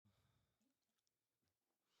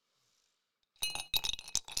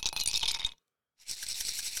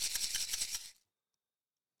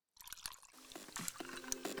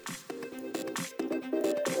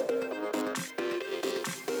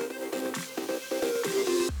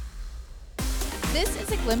This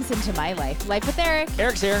is a glimpse into my life. Life with Eric.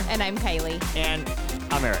 Eric's here. And I'm Kiley. And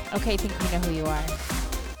I'm Eric. Okay, I think we know who you are.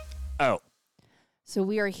 Oh. So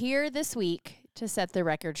we are here this week to set the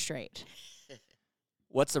record straight.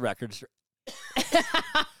 What's the record?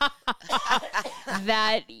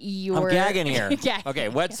 That you're... I'm gagging here. Gagging. Okay,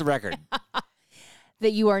 what's the record?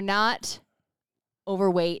 That you are not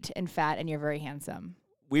overweight and fat and you're very handsome.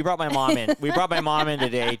 We brought my mom in. We brought my mom in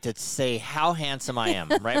today to say how handsome I am.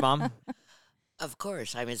 Right, Mom? Of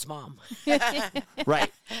course, I'm his mom. Right.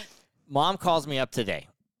 Mom calls me up today.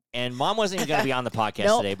 And Mom wasn't even going to be on the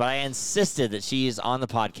podcast today, but I insisted that she is on the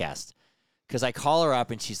podcast because I call her up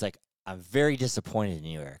and she's like, I'm very disappointed in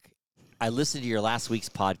you, Eric. I listened to your last week's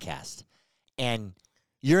podcast, and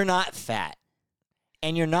you're not fat,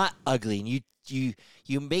 and you're not ugly, and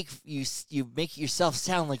you make yourself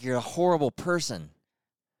sound like you're a horrible person.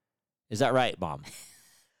 Is that right, Mom?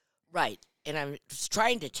 Right. And I'm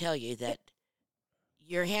trying to tell you that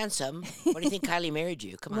you're handsome. What do you think Kiley married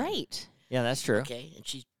you? Come on. Right. Yeah, that's true. Okay. And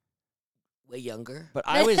she's way younger. But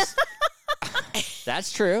I was...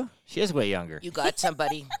 That's true. She is way younger. You got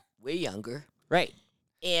somebody way younger. Right.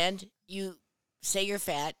 And you say you're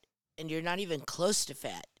fat, and you're not even close to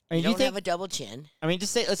fat. I mean, you don't have a double chin. I mean,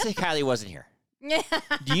 let's say Kiley wasn't here.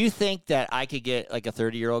 Do you think that I could get like a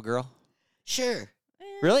 30-year-old girl? Sure.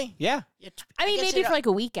 Really? Yeah. I mean, maybe for like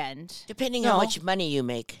a weekend. Depending on how much money you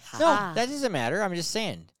make. No, that doesn't matter. I'm just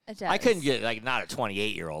saying. It does. I couldn't get like not a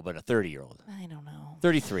 28-year-old, but a 30-year-old. I don't know.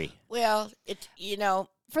 33. Well,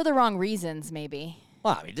 For the wrong reasons, maybe.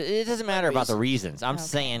 Well, I mean, it doesn't matter about the reasons. I'm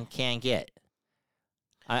saying can get.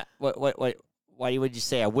 Why would you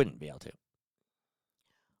say I wouldn't be able to?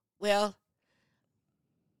 Well,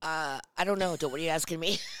 I don't know. What are you asking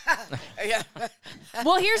me?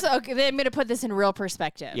 Well, I'm going to put this in real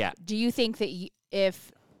perspective. Yeah. Do you think that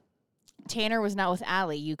if Tanner was not with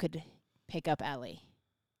Allie, you could pick up Allie?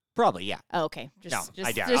 Probably, yeah. Oh, okay. I doubt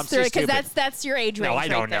it. I'm so because stupid. that's your age range. No, I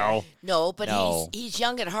don't know. No, but No. he's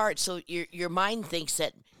young at heart, so your mind thinks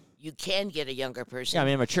that you can get a younger person. Yeah, I'm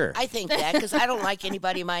immature. I think that because I don't like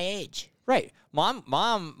anybody my age. Right. Mom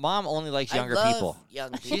only likes younger I love people.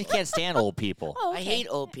 young She people. can't stand old people. Oh, okay. I hate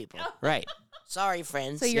old people. Right. Sorry,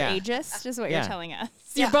 friends. So you're Yeah. ageist, is what Yeah. you're telling us.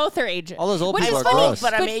 Yeah. You both are ageist. All those old Which people is are funny, gross.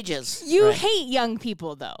 but I'm But ages. You Right. hate young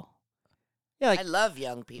people, though. Yeah, I love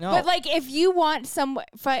young people. No. But like, if you want I don't someone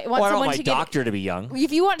want my to doctor to be young.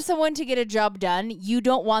 if you want someone to get a job done, you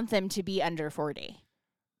don't want them to be under 40.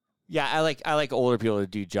 Yeah, I like older people to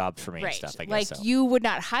do jobs for me and Right. stuff. I guess Like so. you would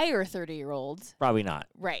not hire 30-year-olds. Probably not.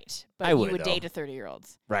 Right. But I you would, would though. date a 30-year-old.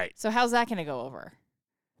 Right. So how's that going to go over?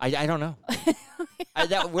 I don't know.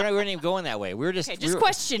 We're not even going that way. We were just Okay, just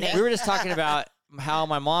question it. We were just talking about how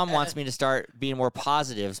my mom wants me to start being more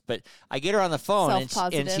positives, but I get her on the phone and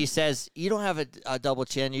Self-positive. she says, "You don't have a double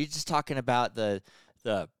chin. You're just talking about the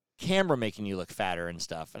camera making you look fatter and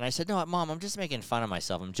stuff." And I said, "No, Mom, I'm just making fun of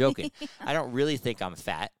myself. I'm joking. I don't really think I'm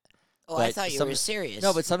fat." Oh, I But thought you were serious.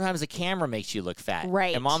 No, but sometimes the camera makes you look fat.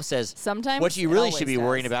 Right. And Mom says, Sometimes what you it really always should be does.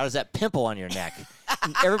 worrying about is that pimple on your neck.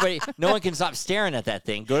 And no one can stop staring at that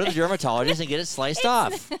thing. Go to the dermatologist and get it sliced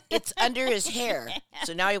off. it's under his hair.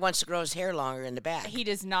 So now he wants to grow his hair longer in the back. He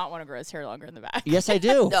does not want to grow his hair longer in the back. Yes, I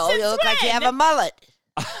do. No, you look like you have a mullet.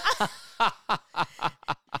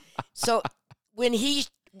 So when he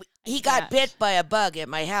got bit by a bug at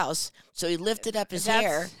my house, so he lifted up his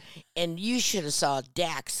hair, and you should have saw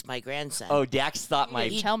Dax, my grandson. Oh, Dax thought my...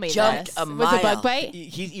 Tell me jumped this. a Was it a bug mile. bite?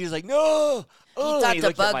 He was like, no. Oh, thought he the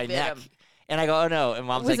looked at bug my bit neck. him. And I go, oh, no. And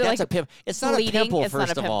Mom's Was like, it that's like a pimple. It's not bleeding? a pimple, It's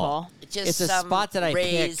first not a of all. pimple. It's just It's a some spot that I pick.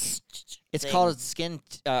 raised It's thing. called skin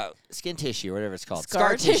tissue, or whatever it's called.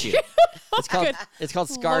 Scar tissue. It's called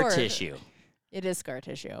scar Lord. tissue. It is scar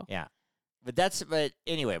tissue. Yeah. But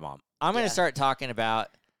anyway, Mom, I'm going to Yeah. start talking about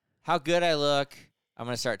how good I look. I'm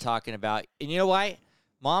going to start talking about, and you know why?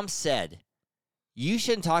 Mom said, you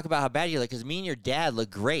shouldn't talk about how bad you look because me and your dad look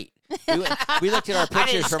great. We looked at our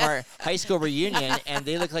pictures from our high school reunion, and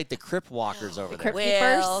they look like the Crip walkers over there. Crip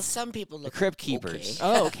Well, keepers? some people The look Crip keepers.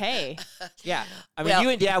 okay. Oh, okay. Yeah. I mean, Well, you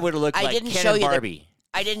and Dad would have looked I like didn't Ken show and you the- Barbie.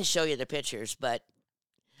 I didn't show you the pictures, but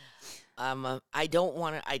I don't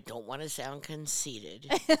want to sound conceited.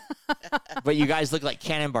 But you guys look like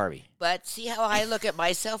Ken and Barbie. But see how I look at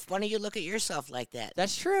myself? Why don't you look at yourself like that?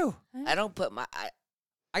 That's true. I don't put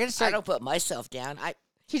I got to start. I don't put myself down.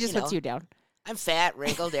 She just puts know. you down. I'm fat,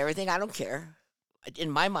 wrinkled, everything. I don't care.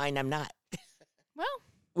 In my mind, I'm not. Well,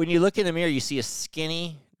 When you look in the mirror, you see a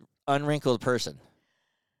skinny, unwrinkled person.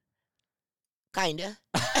 Kinda.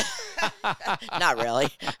 Not really.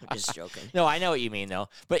 I'm just joking. No, I know what you mean, though.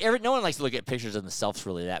 But no one likes to look at pictures of themselves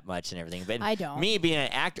really that much and everything. But I don't. Me being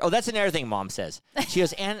an actor. Oh, that's another thing Mom says. She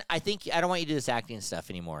goes, and I don't want you to do this acting stuff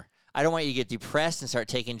anymore. I don't want you to get depressed and start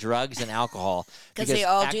taking drugs and alcohol. Because they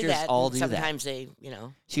all do actors that. all and do sometimes that. they.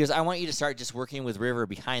 She goes, I want you to start just working with River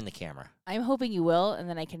behind the camera. I'm hoping you will, and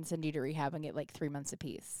then I can send you to rehab and get like 3 months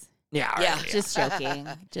apiece. Yeah. Yeah. Right, Just joking.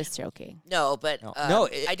 Just joking. No, but No,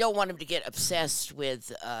 I don't want him to get obsessed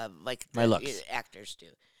with like My looks. actors do.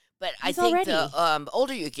 But He's I think already. the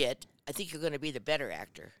older you get, I think you're going to be the better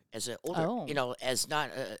actor as an older, Oh. as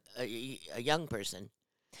not a young person.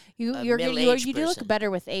 You A you middle-aged do look person. better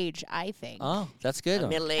with age, I think. Oh, that's good. A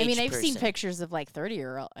middle-aged I mean, I've person. seen pictures of like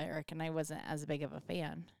 30-year-old Eric, and I wasn't as big of a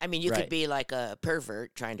fan. I mean, you Right. could be like a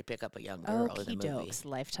pervert trying to pick up a young girl in Okie the movie. dokes,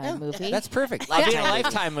 Lifetime movie. That's perfect. Lifetime Being a movie.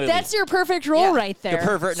 Lifetime movie. That's your perfect role Yeah. right the there.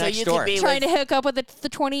 pervert So next you could door. be Trying to with- hook up with the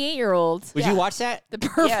 28-year-old. Would you watch that? The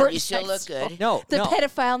pervert Yeah, you still next look good. door. No, The no.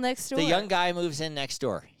 pedophile next door. The young guy moves in next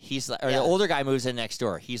door. He's like, or Yeah. the older guy moves in next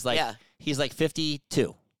door. He's like, Yeah. he's like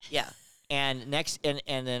 52. Yeah. And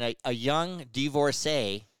then a young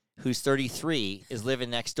divorcee who's 33 is living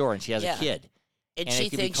next door, and she has Yeah. a kid. And And it she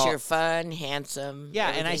could be thinks called- you're fun, handsome. Yeah,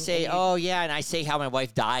 and I everything, say, you- oh yeah, and I say how my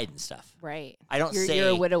wife died and stuff. Right. I don't You're, say you're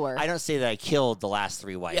a widower. I don't say that I killed the last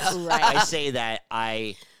 3 wives. Yeah. Right. I say that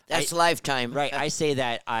That's Lifetime. right. I say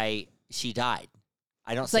that she died.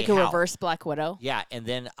 I don't It's say like a how. reverse Black Widow. Yeah, and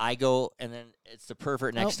then I go, and then it's the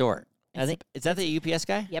pervert next Oh, door. I it's think is that the UPS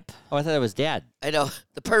guy? Yep. Oh, I thought it was Dad. I know.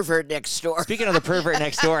 The pervert next door. Speaking of the pervert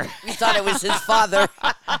next door, We thought it was his father.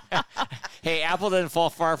 hey, apple didn't fall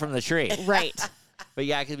far from the tree. Right. But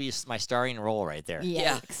yeah, it could be my starring role right there.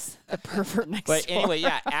 Yeah. Yikes. The pervert next But door. anyway,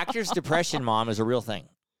 yeah, actors' depression, Mom, is a real thing,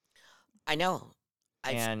 I know.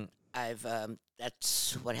 and I've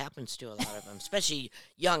that's what happens to a lot of them, especially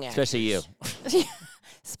young actors. especially you.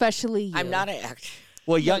 Especially you. I'm not an actor.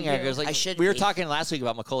 Well, young you. actors, I like should we were be. talking last week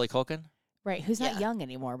about Macaulay Culkin. Right. Who's not Yeah. young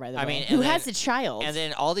anymore, by the way. I mean, who and has then- a child. And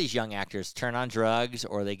then all these young actors turn on drugs,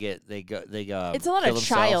 or they go. it's a lot kill of themselves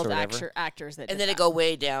child or whatever. actors that And do then it that. go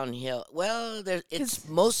way downhill. Well, it's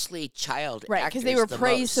mostly child Right, actors. because they were the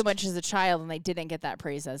praised so most. much as a child, and they didn't get that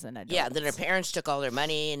praise as an adult. Yeah, then their parents took all their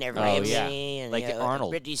money and everybody Oh, yeah. and Like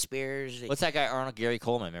Arnold. Britney Spears. What's that guy Arnold Gary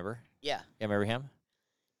Coleman? Remember? Yeah. Yeah, remember him?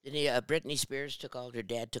 Then Britney Spears took all her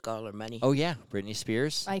dad took all her money. Oh yeah, Britney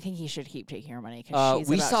Spears. I think he should keep taking her money because she's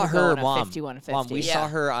We about saw to go her, on a Mom. 5150. Mom, we Yeah. saw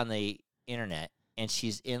her on the internet, and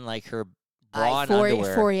she's in like her bra and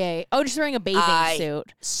underwear. Fourier. Oh, just wearing a bathing I-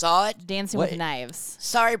 suit, Saw it. dancing What? with knives.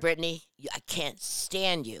 Sorry, Britney. I can't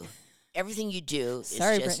stand you. Everything you do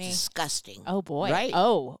Sorry, is just Britney. disgusting. Oh boy. Right.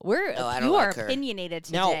 Oh, No, I don't you are like her. opinionated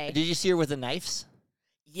Now, today. did you see her with the knives?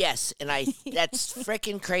 Yes, and that's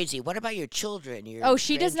freaking crazy. What about your children? Your Oh,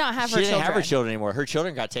 she does grand- not have She her didn't children. have her children anymore. Her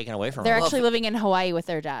children got taken away from They're her. Well, actually if- living in Hawaii with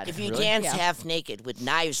their dad. If you Really? dance Yeah. half naked with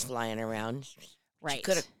knives flying around, right. she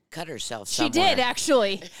could have cut herself She somewhere. did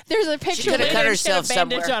actually. There's a picture coulda later cut and she had a herself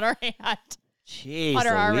bandage somewhere. on her hand. Jeez, on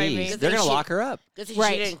her arm, I Louise. mean. They're Good gonna thing she- lock her up. Good thing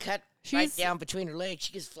Right. she didn't cut right She's- down between her legs.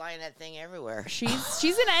 She was flying that thing everywhere. She's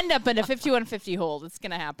gonna end up in a 5150 hold. It's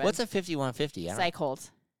gonna happen. What's a 5150? I don't- psych hold?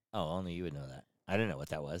 Oh, only you would know that. I didn't know what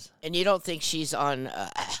that was. And you don't think she's on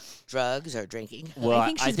drugs or drinking? Well, I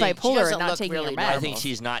think she's She bipolar doesn't and not look taking really her I meds. think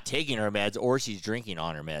she's not taking her meds, or she's drinking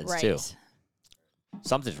on her meds right. too.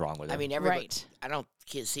 Something's wrong with her. I mean, everybody. Right. I don't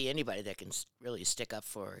see anybody that can really stick up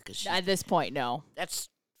for her because At this point, no. that's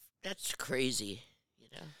crazy. You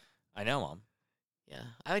know? I know, Mom. Yeah,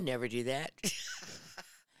 I would never do that.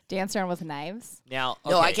 Dance around with knives. Now,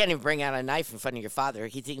 No, I okay, can't even bring out a knife in front of your father.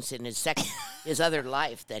 He thinks in his other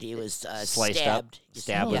life that he was sliced stabbed. up,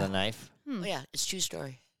 stabbed with yeah. a knife. Oh yeah, it's a true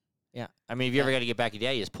story. Yeah, I mean, if you ever got to get back at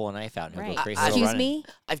Dad, you just pull a knife out and he'll Right. go crazy. I- He'll Excuse run me.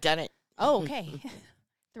 I've done it Oh, okay.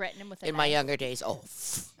 Threaten him with a in my knife. younger days. Oh,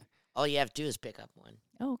 all you have to do is pick up one.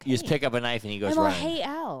 Okay. You just pick up a knife and he goes I'm all, running. hey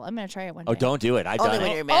Al, I'm gonna try it one Oh, day. don't do it. I've Only done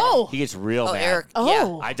when it. you're mad. Oh. He gets real Oh, mad. Eric. Oh.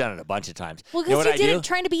 Yeah. I've done it a bunch of times. Well, You know because what you I did do? it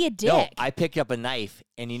trying to be a dick. No, I picked up a knife,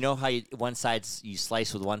 and you know how one side's you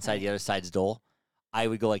slice with one side, the other side's dull. I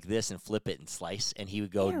would go like this and flip it and slice, and he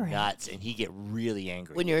would go Eric. nuts, and he'd get really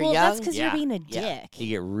angry. When you're well, young, that's because Yeah. you're being a Yeah. dick. He'd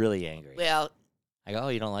get really angry. well, I go, oh,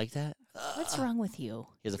 you don't like that? What's wrong with you?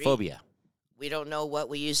 He has a Really? phobia, we don't know what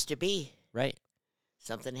we used to be. right?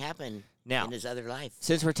 Something happened Now, in his other life.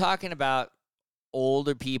 since we're talking about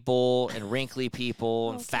older people and wrinkly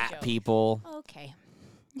people and fat Okey-doke. people, Okay.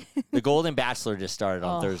 the Golden Bachelor just started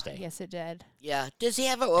on Oh, Thursday. Yes, it did. Yeah. Does he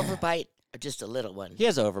have an overbite or just a little one? He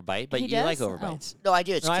has an overbite, but He you like does? Oh. overbites. No, I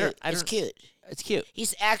do. It's No, I cute. don't- I It's don't- cute. It's cute.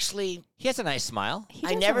 He's actually. He has a nice smile. He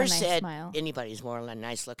I does never have a nice said smile. anybody's more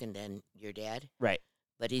nice looking than your dad. Right.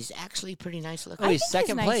 but he's actually pretty nice looking. Oh, I he's think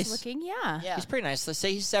second nice place. looking. Yeah. Yeah. He's pretty nice. Let's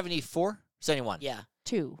say he's 74, 71. Yeah.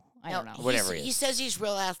 2. I don't know. Whatever he is. He says he's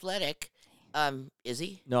real athletic. Is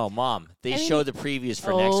he? No, Mom. They I mean, showed the previews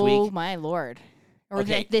for oh, next week. my Lord. Or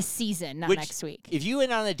Okay. this season, not Which- next week. If you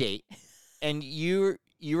went on a date and you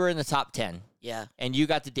were in the top 10 Yeah. and you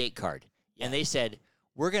got the date card Yeah. and they said,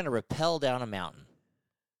 we're going to rappel down a mountain,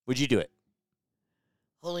 would you do it?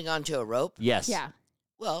 Holding on to a rope? Yes. Yeah.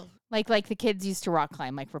 Well, Like the kids used to rock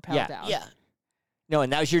climb, like rappel Yeah. down. yeah. No,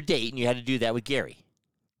 and that was your date and you had to do that with Gary.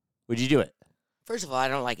 Would you do it? First of all, I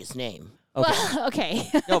don't like his name. Okay. Well, okay.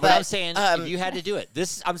 No, but But, I'm saying if you had to do it.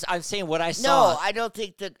 I'm saying what I saw. No, I don't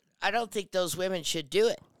think those women should do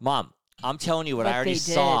it. Mom, I'm telling you what But I already they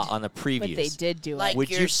saw did. on the previews. But they did do Like it. Would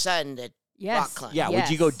your you- son that Yes. rock climbed. Yeah, would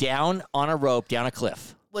you go Yes. down on a rope, down a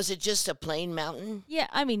cliff? Was it just a plain mountain? Yeah,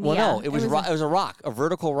 I mean, Well, yeah. no, it was it was a rock, a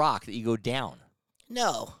vertical rock that you go down.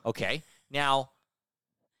 No. Okay. Now,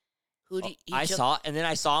 Who do you, he I took- saw, and then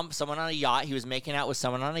I saw someone on a yacht. He was making out with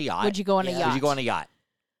someone on a yacht. Would you go on a Yeah. yacht? Would you go on a yacht?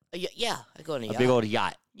 Yeah, I go on a A yacht. big old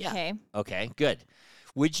yacht. Yeah. Okay. Okay, good.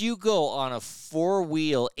 Would you go on a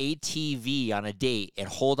 4-wheel ATV on a date and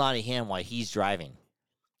hold on to him while he's driving?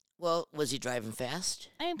 Well, was he driving fast?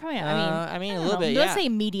 I mean, probably not. I mean, I a don't little know. bit. Let's Yeah. say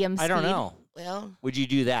medium speed. I don't know. Well, Would you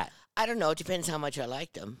do that? I don't know. It depends how much I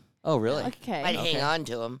liked him. Oh, really? Okay. I'd Okay. hang on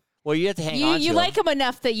to him. Well, you have to hang you on to you him. like him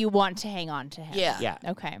enough that you want to hang on to him. Yeah. Yeah.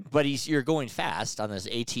 Okay. But you're going fast on this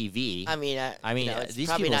ATV. I mean, it's these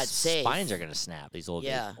probably people's not safe. spines are going to snap. These old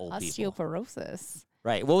Yeah. old people. Osteoporosis.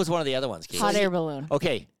 Right. What was one of the other ones, Kate? Hot air balloon.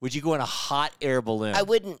 Okay. Would you go in a hot air balloon? I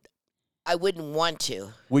wouldn't want to.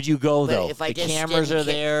 Would you go But though? if I the just cameras didn't are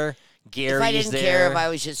ca- there. Gary's if I didn't there. care if I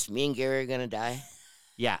was just me and Gary are gonna die,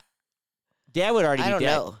 Yeah. Dad would already I be don't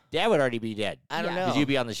dead. know. Dad would already be dead. I don't Yeah. know. Because you'd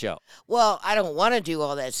be on the show. Well, I don't want to do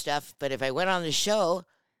all that stuff, but if I went on the show,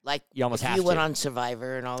 like You almost if have you went to. on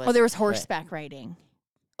Survivor and all that. Oh, there was horseback riding.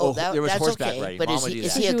 Oh, there was that's horseback okay. riding. But Mom is would he do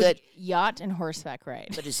is that. he a You good? would yacht and horseback ride.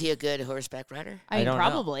 But is he a good horseback rider? I mean, don't know.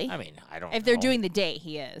 probably. I mean, I don't If they're know. doing the date,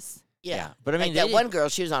 he is. Yeah. But I mean, like they that did- one girl,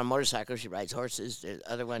 she was on a motorcycle. She rides horses. The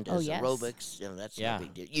other one does yes. aerobics. That's Yeah. no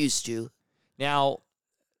big deal. Used to. Now,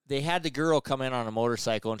 they had the girl come in on a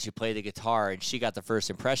motorcycle and she played the guitar and she got the first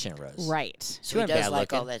impression of Rose. Right. She So he wasn't does bad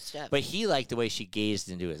like all looking, that stuff. But he liked the way she gazed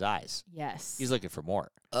into his eyes. Yes. He's looking for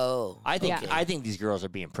more. oh, I think Yeah. I think these girls are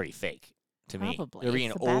being pretty fake to me. Probably. They're being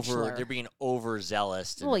It's The over Bachelor. they're being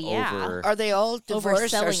overzealous and Well, yeah. over are they all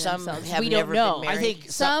divorced or Overselling some themselves. have We never don't know. been I married? think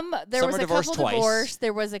There some was are a divorced couple twice. divorced.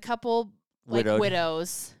 There was a couple like Widowed.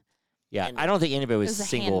 widows. Yeah, And I don't think anybody was There's a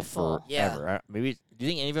single handful. forever. Maybe do you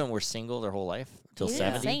think any of them were single their whole life till He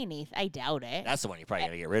didn't 70? say anything. I doubt it. That's the one you're probably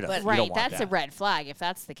gonna get rid of. But- You don't right. want That's a that. red flag if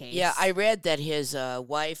that's the case. Yeah, I read that his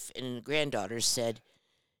wife and granddaughters said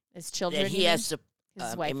His children. that you he mean? has to. His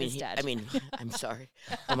I wife mean, is dead. I'm sorry.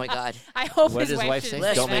 Oh my God. I hope What his did his wife say? didn't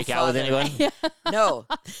Bless Don't my make out with father. anyone. No,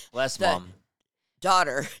 Less The- mom.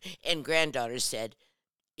 daughter and granddaughter said,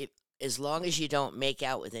 if as long as you don't make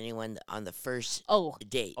out with anyone on the first Oh,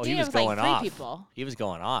 date. Oh, he he was was like going 3 off. people. He was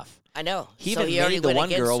going off. I know. He so even he already made the went one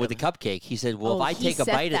girl against with the him. cupcake. He said, "Well, Oh, if I he take a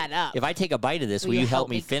set bite, that up. if I take a bite of this, will you help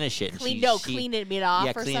me finish it?" And Clean, she clean it off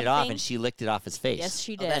yeah, or clean something. it off, and she licked it off his face. Yes,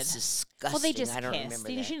 she Oh, did. that's disgusting. Well, they just I don't kissed. remember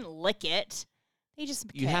She that. didn't lick it. They just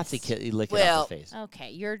You have to kissed. lick it Well- off his face.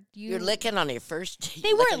 Okay, you're You're licking on your first date.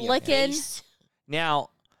 They weren't your licking. face.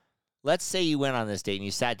 Now, let's say you went on this date and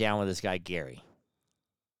you sat down with this guy Gary,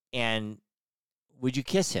 and would you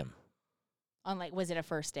kiss him? on like was it a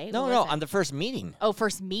first date? No, What no, was it? on the first meeting. Oh,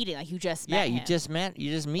 first meeting, like you just met Yeah, him.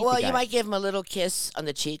 you just meet Well, the guy. you might give him a little kiss on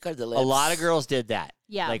the cheek or the lips. A lot of girls did that.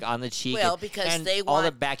 Yeah. like on the cheek. Well, and- because and they all the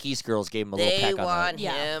want- back east girls gave him a little They peck on want the.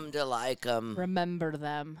 Yeah. him to like them. remember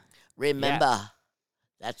them. Remember.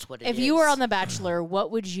 That's what it is. If you were on The Bachelor,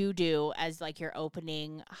 what would you do as like your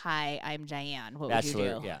opening? Hi, I'm Diane. What would Bachelor,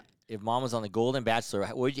 you do? yeah. If mom was on the Golden Bachelor,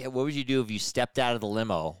 what would you do if you stepped out of the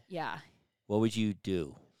limo? Yeah. What would you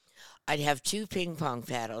do? I'd have 2 ping pong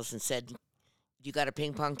paddles and said, "You got a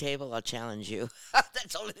ping pong table? I'll challenge you."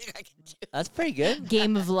 That's the only thing I can do. That's pretty good.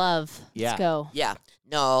 Game of love. Yeah. Let's go. Yeah.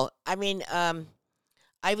 No, I mean,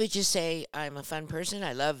 I would just say I'm a fun person.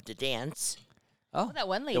 I love to dance. Oh, that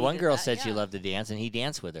one lady. The one did girl that, said she yeah. loved to dance, and he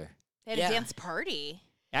danced with her. They had Yeah. a dance party.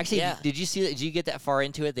 Actually, Yeah. did you see that? Did you get that far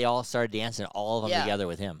into it? They all started dancing, all of them Yeah. together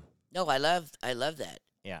with him. No, I love that.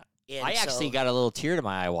 Yeah. And I actually so- got a little tear to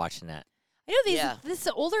my eye watching that. I know these Yeah. this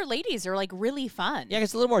older ladies are like really fun. Yeah,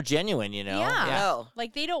 it's a little more genuine, you know? Yeah. No.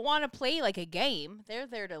 Like they don't want to play like a game. They're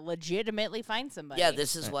there to legitimately find somebody. Yeah,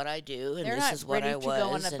 this is Right. what I do, and They're this not is what ready I to was. go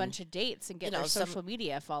on a and, bunch of dates and get you know, their some- social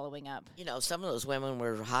media following up. some of those women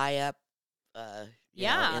were high up. You know,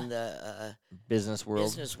 Yeah. in the Business world.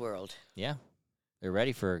 business world. Yeah. They're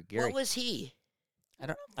ready for Gary. What was he? I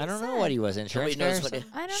don't know what he was. Insurance Nobody knows guy or what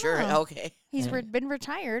something? I don't Sure. know. Okay. He's Yeah. been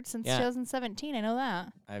retired since Yeah. 2017. I know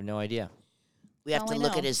that. I have no idea. We have All to I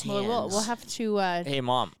look know. at his hands. We'll have to Hey,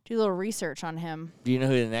 Mom, do a little research on him. do you know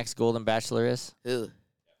who the next Golden Bachelor is? Who?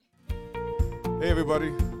 Hey everybody,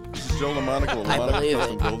 this is Joe LaMonica with I LaMonica believe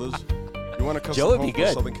Custom it. Builders. You want a custom Joe would home be for good.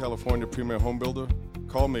 a Southern California premier home builder?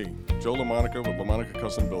 Call me, Joe LaMonica with LaMonica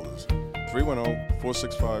Custom Builders.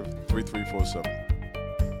 310-465-3347.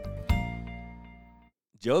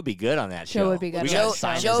 Joe would be good on that show. Joe would be good We on gotta that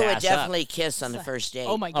sign show. his Joe would ass up. definitely kiss on the first date.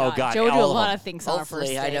 Oh my Oh, God. God, Joe would do a all of lot them. of things on our Hopefully,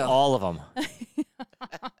 first I date. know. All of them.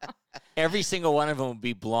 Every single one of them would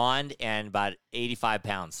be blonde and about 85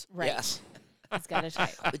 pounds. Right. Yes. He's got a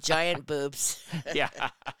type. With giant boobs. Yeah.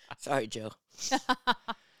 Sorry, Joe.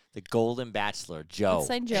 The Golden Bachelor, Joe. Let's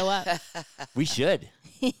sign Joe up. We should.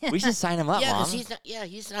 We should sign him up, Yeah, Mom. because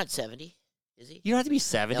he's not 70, is he? You don't have to be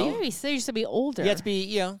 70. Maybe they used to be older. You have to be,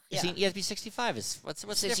 Yeah. you have to be 65. What's the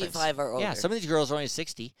difference? 65 or older. Yeah, some of these girls are only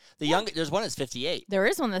 60. There's one that's 58. There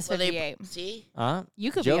is one that's Well, 58. See?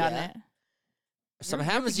 You could Joe- be on Yeah. it. Something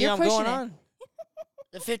You're- happens to you're you, I'm going pushing it. on.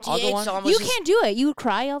 The I'll 58 go is on. almost You can't do it. You would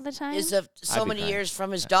cry all the time. is I'd so be many crying. years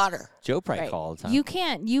from his daughter. Joe probably Right. call all the time. You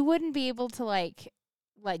can't. You wouldn't be able to like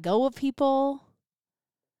let go of people.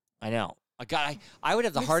 I know. God, I would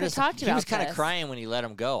have the We just hardest. talked He was about kind of this. crying when he let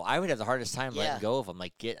him go. I would have the hardest time Yeah. letting go of him.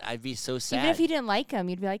 Like, I'd be so sad. Even if you didn't like him,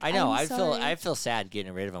 you'd be like, I know. I'm sorry. I'd feel sad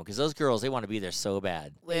getting rid of him because those girls, they want to be there so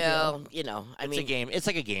bad. Well, I It's mean, a game. It's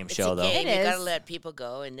like a game it's show, a though. game. It You gotta is. let people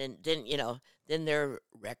go, and then they're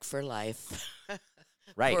wrecked for life.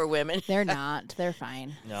 Right? Poor women. They're not. They're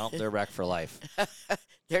fine. No, they're wrecked for life.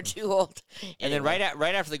 They're too old. And then Anyway.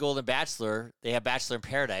 right after the Golden Bachelor, they have Bachelor in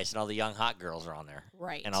Paradise, and all the young hot girls are on there,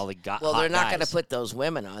 Right. and all the Well, hot they're not going to guys. put those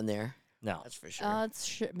women on there. No. That's for sure.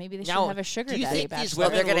 Maybe they should Now, have a sugar do you daddy think these bachelor. Well,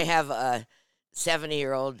 women they're going will- to have a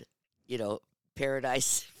 70-year-old,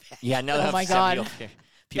 paradise. Yeah, no. Oh my God.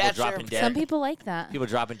 People Bachelor dropping in dead. Some people like that. People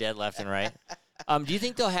dropping dead left and right. Do you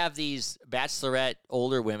think they'll have these bachelorette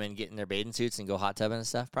older women get in their bathing suits and go hot tubbing and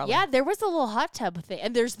stuff? Probably. Yeah, there was a little hot tub thing,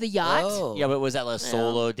 and there's the yacht. Oh. Yeah, but was that a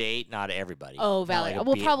solo date? Not everybody. Oh, Not valid. like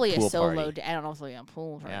Well, probably a pool solo. party. I don't know if they'll be on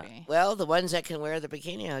pool Yeah. party. Well, the ones that can wear the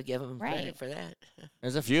bikini, I'll give them Right. credit for that.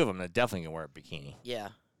 There's a few of them that definitely can wear a bikini. Yeah.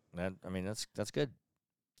 That's good.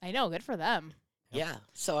 I know. Good for them. Yep. Yeah.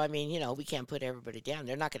 So, I mean, we can't put everybody down.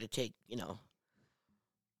 They're not going to take,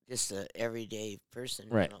 just a everyday person.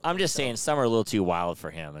 I Right. don't I'm think just so. saying some are a little too wild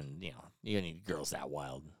for him, and you don't need girls that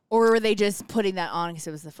wild. Or were they just putting that on because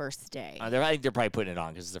it was the first day? I think they're probably putting it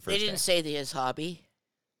on because it's the first They didn't day. say his hobby.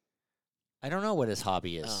 I don't know what his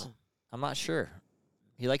hobby is. Oh. I'm not sure.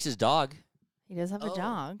 He likes his dog. He does have a Oh.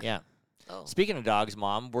 dog. Yeah. Oh. Speaking of dogs,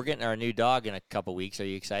 Mom, we're getting our new dog in a couple weeks. Are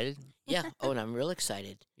you excited? Yeah. Oh, and I'm real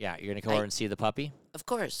excited. Yeah, you're gonna come over and see the puppy. Of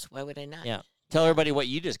course. Why would I not? Yeah. Tell everybody what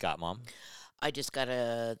you just got, Mom. I just got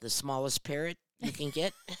the smallest parrot you can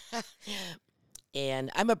get.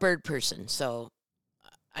 And I'm a bird person, so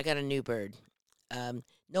I got a new bird.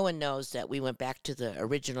 No one knows that we went back to the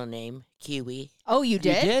original name, Kiwi. Oh, you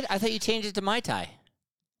did? You did? I thought you changed it to Mai Tai.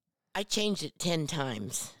 I changed it 10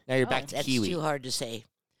 times. Now you're Oh, back to That's Kiwi. too hard to say.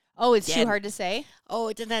 Oh, it's too Dad. hard to say. Oh,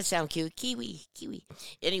 it doesn't that sound cute? Kiwi.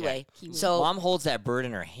 Anyway, Kiwi. so Mom holds that bird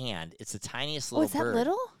in her hand. It's the tiniest Oh, little is that bird.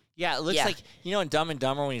 little? Yeah, it looks Yeah. like in Dumb and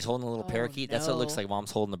Dumber when he's holding a little Oh, parakeet. That's what it looks no. like.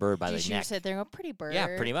 Mom's holding the bird by Did the you neck. sit there and go, pretty bird?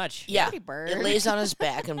 Yeah, pretty much. yeah, Pretty bird. it lays on his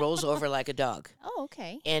back and rolls over like a dog. Oh,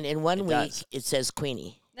 okay. And in one It week, does. it says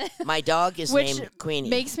Queenie. My dog is Which named Queenie.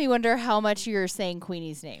 Makes me wonder how much you're saying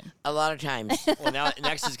Queenie's name. A lot of times. Well, now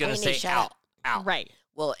next is gonna Queenie, say shut ow, up. ow. Right.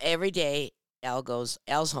 Well, every day Al's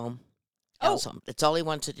home. Al's home. That's all he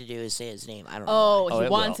wanted to do is say his name. I don't know. Oh, Oh, he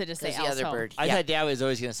it wants will. it to say Because the other also. bird. I yeah. thought Dad was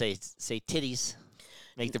always gonna say titties.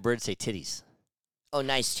 Make the bird say titties. Oh,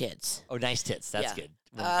 nice tits. Oh, nice tits. That's Yeah. good.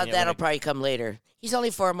 When That'll it- probably come later. He's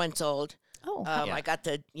only 4 months old. Oh, Yeah. I got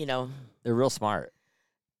the They're real smart.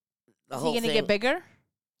 the is whole he going to thing. get bigger?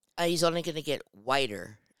 He's only going to get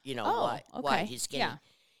whiter. Oh, wide. okay. He's skinny. Yeah.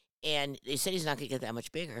 And they said he's not going to get that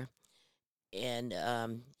much bigger. And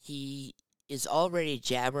he is already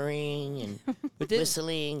jabbering and But did,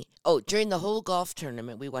 whistling. Oh, during the whole golf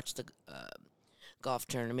tournament, we watched the golf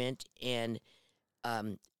tournament, and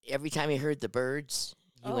every time he heard the birds,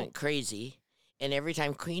 he Oh. went crazy. And every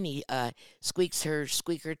time Queenie squeaks her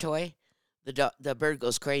squeaker toy, the bird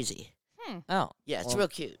goes crazy. oh, Yeah, it's Well- real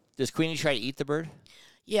cute. does Queenie try to eat the bird?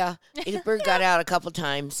 Yeah, the bird got out a couple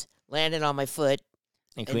times, landed on my foot.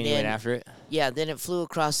 And And Queenie went then- after it. Yeah, then it flew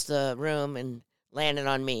across the room and landed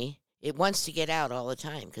on me. It wants to get out all the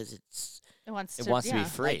time because it's It wants It to, wants to be yeah.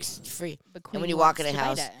 free. like free. The when queen you walk in wants a to bite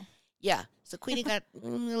house- it. Yeah, So Queenie got a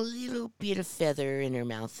little bit of feather in her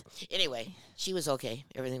mouth. Anyway, she was okay.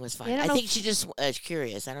 Everything was fine. Yeah, I I don't think she just is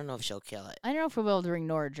curious. I don't know if she'll kill it. I don't know if we'll be able to bring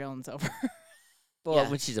Nora Jones over. Well, Yeah.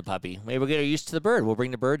 when she's a puppy, maybe we'll get her used to the bird. We'll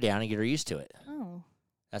bring the bird down and get her used to it. Oh.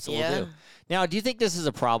 That's what Yeah. we'll do. Now, do you think this is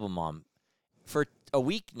a problem, Mom? For a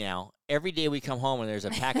week now, every day we come home and there's a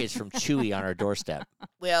package from Chewy on our doorstep.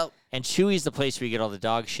 Well, And Chewy's the place where you get all the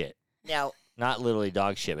dog shit. now, Not literally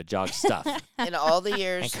dog shit, but dog stuff. in all the And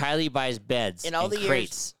years, Kiley buys beds In all and the years-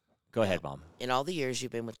 crates. Go ahead, Mom.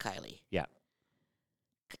 you've been with Kiley. Yeah.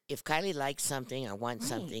 If Kiley likes something or wants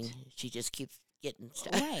Right. something, she just keeps getting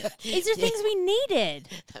stuff. Right. These are things we needed.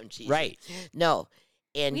 I'm teasing. Right. No.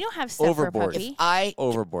 And We don't have stuff Overboard. for a puppy.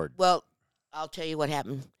 Overboard. Well, I'll tell you what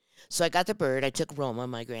happened. So I got the bird. I took Roma,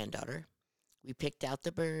 my granddaughter. We picked out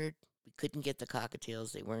the bird. We couldn't get the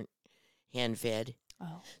cockatiels. They weren't hand fed.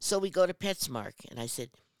 Oh. So we go to PetSmart, and I said,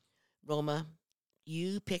 Roma,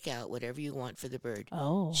 you pick out whatever you want for the bird.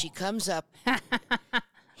 Oh. She comes up,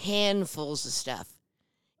 handfuls of stuff.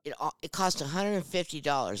 It cost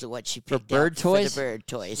 $150 of what she For picked bird out toys? for the bird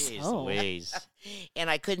toys. Jeez Oh. Louise. And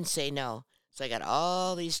I couldn't say no. So I got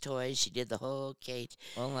all these toys. She did the whole cage.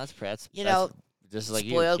 Well, that's Pratt's. You know, just like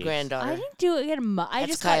spoiled you, granddaughter. I didn't do it. I That's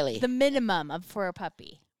just got Kiley. the minimum for a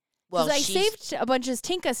puppy. Well, Because I she's- saved a bunch of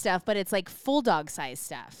Tinka stuff, but it's like full dog size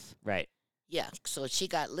stuff Right. Yeah, so she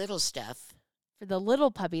got little stuff for the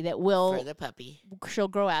little puppy that for will the puppy. she'll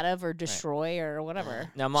grow out of or destroy or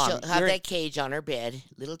whatever. Now, Mom, She'll have you're, that cage on her bed,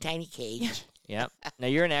 little tiny cage. yeah. Now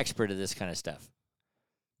you're an expert at this kind of stuff.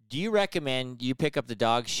 Do you recommend you pick up the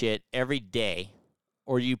dog shit every day,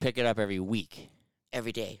 or do you pick it up every week?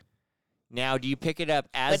 Every day. Now, do you pick it up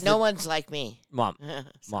as But no one's like me. Mom?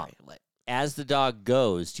 Sorry, what? As the dog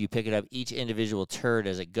goes, do you pick it up each individual turd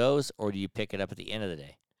as it goes, or do you pick it up at the end of the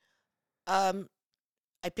day?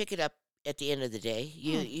 I pick it up at the end of the day.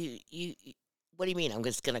 You what do you mean? I'm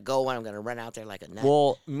just gonna go and I'm gonna run out there like a nut?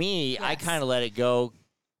 Well, me, I Yes. kind of let it go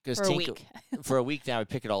because For a week. for a week now, I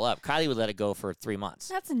pick it all up. Kylie would let it go for 3 months.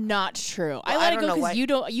 That's not true. I Well, I let it don't go know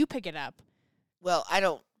because why- you pick it up Well, I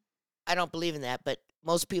don't believe in that, but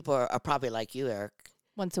most people are probably like you, Eric.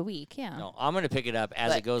 once a week. Yeah. No, I'm going to pick it up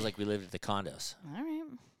as it But- goes like we lived at the condos. All right.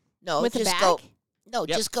 No, With a just bag? go. No,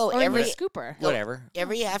 Yep. just go Or every with a scooper. Go- Whatever.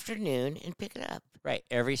 every afternoon and pick it up. Right.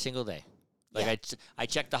 Every single day. Like Yeah. I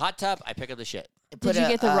check the hot tub, I pick up the shit. And Did you a,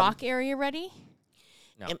 get the um, rock area ready?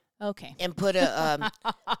 No. Em- Okay. and put a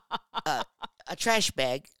trash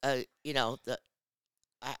bag? You know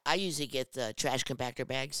I usually get the trash compactor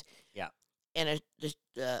bags. Yeah. And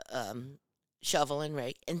the shovel and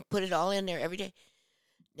rake and put it all in there every day.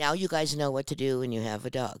 Now you guys know what to do when you have a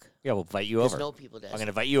dog. Yeah, we'll invite you Because over. no people does. I'm going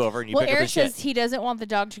to invite you over and you Well, pick Eric up the shit. says he doesn't want the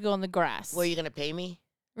dog to go in the grass. Well, are you going to pay me?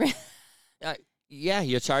 Yeah,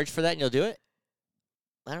 you'll charge for that and you'll do it?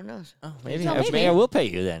 I don't know. Oh, maybe. No, maybe. Maybe I will pay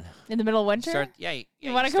you then. in the middle of winter?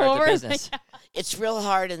 You want to start come the over? business. It's real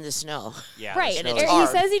hard in the snow. Yeah, Right. And the it's snow is-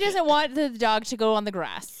 He hard. says he doesn't want the dog to go on the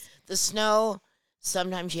grass. The snow,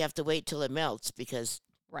 sometimes you have to wait till it melts because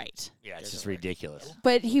Right. Yeah, it's just doesn't work. ridiculous.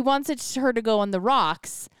 But he wants her to go on the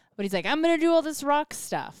rocks. But he's like, I'm going to do all this rock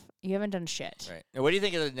stuff. You haven't done shit. Right. Now, what do you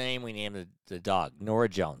think of the name we named the dog? Nora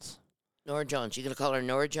Jones. Nora Jones. You going to call her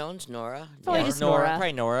Nora Jones? Nora? Probably Nora? just Nora.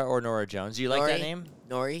 Probably Nora or Nora Jones. Do you like that Nori? name?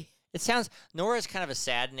 Nori? It sounds Nora is kind of a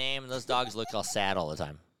sad name, and those dogs look all sad all the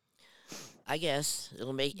time. I guess.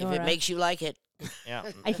 It'll make if Nora. it makes you like it. Yeah,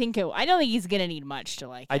 I don't think he's going to need much to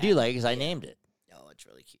like I that. do like it because I named it. Oh, it's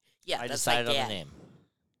really cute. Yeah, I that's decided like on Dad. the name.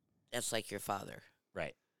 That's like your father.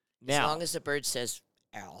 Right As now, long as the bird says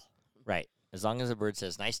Al. right. As long as the bird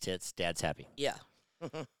says "nice tits," Dad's happy. Yeah.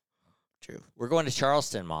 True. We're going to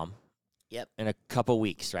Charleston, Mom. Yep. In a couple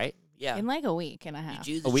weeks, right? Yeah. In like a week and a You half.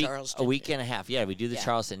 do the A week, Charleston a week thing. and a half. Yeah, we do the Yeah.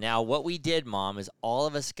 Charleston. Now, what we did, Mom, is all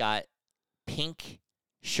of us got pink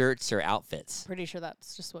shirts or outfits. Pretty sure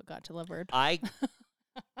that's just what got delivered. I got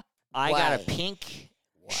a Why? Pink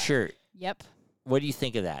Why? shirt. Yep. What do you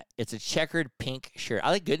think of that? It's a checkered pink shirt. I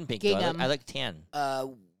like good in pink. Though. Gingham. I like tan.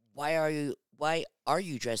 Why are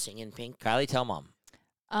you dressing in pink? Kylie, tell Mom.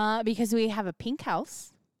 Because we have a pink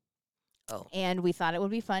house. Oh. And we thought it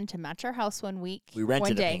would be fun to match our house one week. We rented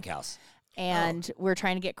one a day, pink house. And we're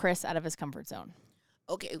trying to get Chris out of his comfort zone.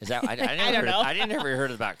 Okay. Is that? I never don't heard, know. I didn't ever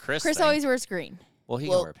heard about Chris. Chris thing. always wears green. Well, he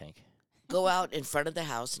Well, can wear pink. Go out in front of the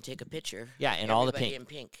house and take a picture. Yeah, in all the Everybody pink. in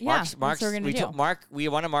pink. Yeah, Mark's, that's what we're gonna we do. took Mark. We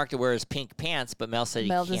wanted Mark to wear his pink pants, but Mel said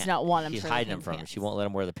Mel he does can't. not want him He's for the hiding them pink from him. pants. She won't let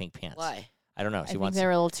him wear the pink pants. Why? I don't know. I She think wants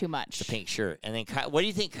they're a little too much. the pink shirt. And then, what do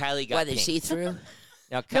you think Kylie got? Why they pink? see through?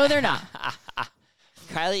 Now, No, they're not.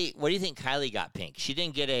 Kylie, what do you think Kylie got pink? She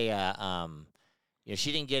didn't get a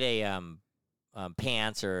she didn't get a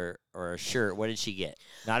pants or a shirt. What did she get?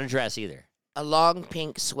 Not a dress either. A long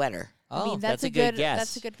pink sweater. Oh, I mean, that's a good guess.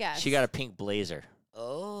 That's a good guess. She got a pink blazer.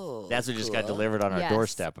 Oh, That's what just got cool. delivered on our Yes.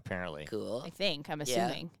 doorstep, apparently. Cool. I think. I'm Yeah.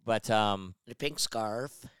 assuming. But A pink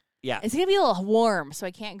scarf. yeah, It's gonna be a little warm, so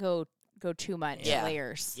I can't go too much Yeah.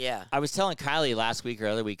 layers. Yeah. I was telling Kylie last week or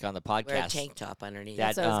other week on the Wear a podcast tank top underneath.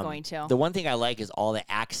 that That's what I was going to. the one thing I like is all the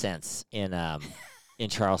accents in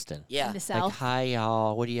Charleston. yeah. In the Like, South. hi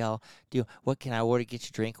y'all, what do y'all do? What can I order? Get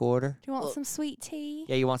your drink order? Do you want Well- some sweet tea?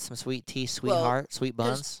 Yeah, you want some sweet tea, sweetheart, sweet 'cause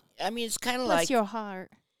buns? I mean, it's kind of Bless like your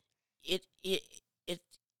heart.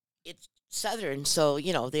 it's Southern, so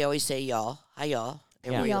they always say y'all. Hi y'all. Yeah.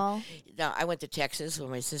 Everybody- Y'all. Now I went to Texas where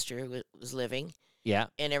my sister was living, Yeah,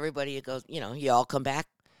 and everybody goes, y'all come back.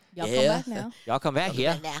 Y'all come Yeah. back now. y'all come back, Come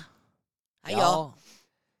yeah. back now. Hi y'all.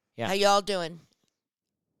 Yeah. How y'all doing?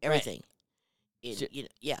 Everything. So-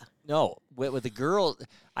 Yeah. No, with the girl,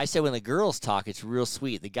 I said when the girls talk, it's real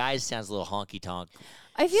sweet. The guys sounds a little honky tonk.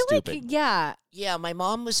 I feel Stupid. like, yeah. Yeah, my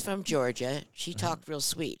mom was from Georgia. She Mm-hmm. talked real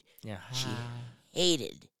sweet. Yeah. She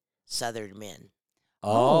hated Southern men.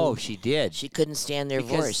 Oh, she did. She couldn't stand their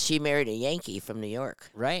Because- voice. She married a Yankee from New York.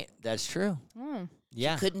 Right, that's true. Hmm.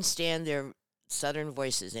 Yeah, Couldn't stand their Southern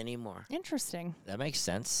voices anymore. Interesting. that makes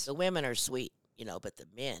sense. The women are sweet, but the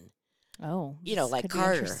men, Oh. you this like could be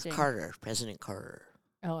Carter. interesting. Carter, President Carter.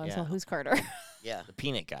 Oh, Yeah. so who's Carter? Yeah, The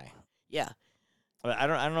peanut guy. yeah. But I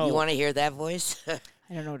don't know. You want to hear that voice? I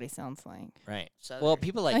don't know what he sounds like. Right. Southern. Well,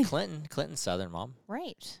 people I- like Clinton. Clinton's Southern, Mom.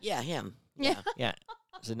 Right. Yeah, him. Yeah. Yeah,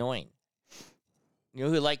 it's annoying. You know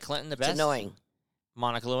who liked Clinton the It's best? annoying.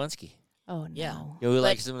 Monica Lewinsky. Oh, no. Yeah. You know who But-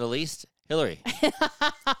 likes him the least? Hillary.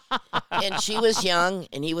 And she was young,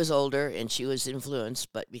 and he was older, and she was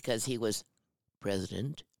influenced, but because he was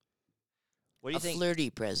president, What do a you think? flirty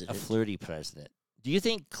A president. flirty president. Do you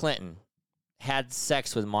think Clinton had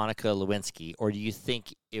sex with Monica Lewinsky, or do you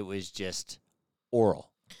think it was just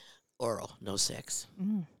oral? Oral, no sex.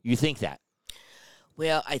 Mm. You think that?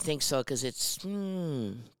 Well, I think so because it's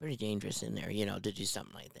pretty dangerous in there, to do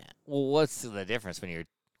something like that. Well, what's the difference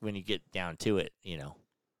when you get down to it? Well,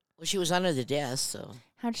 she was under the desk, so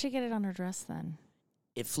How'd she get it on her dress then?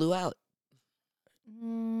 it flew out.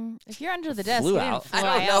 If you're under the desk, Flew it didn't out? I fly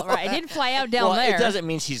don't out. know. Right. It didn't fly out down well, there. it doesn't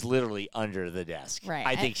mean she's literally under the desk. Right.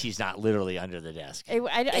 I think she's not literally under the desk. I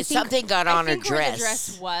If think something got on her I think where dress. the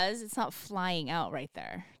dress was, it's not flying out right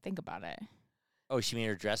there. Think about it. Oh, she mean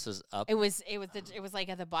her dress was up? It was like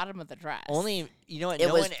at the bottom of the dress. Only, you know what? It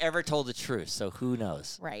No was- one ever told the truth, so who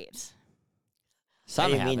knows? right. Some I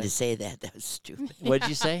didn't mean haven't. to say that. That was stupid. What'd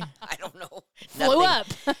you say? I don't know. Flew Nothing.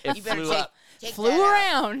 up. It You better flew up. take Flew that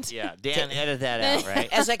out. around. Yeah, Dan, edit that out, right?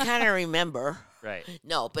 As I kind of remember. Right.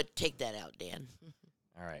 No, but take that out, Dan.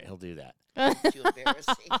 All right, he'll do that. Too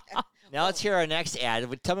embarrassing. Now let's hear our next ad.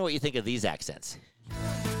 Tell me what you think of these accents.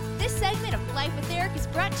 This segment of Life with Eric is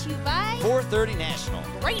brought to you by 430 National.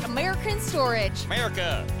 Great American Storage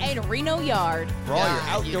America. and Reno Yard. For all your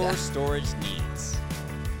Yeah, you outdoor got- storage needs.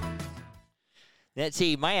 Now,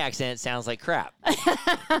 see, my accent sounds like crap.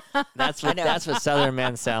 That's what know. that's what Southern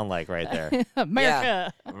men sound like right there.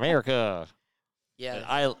 America. America.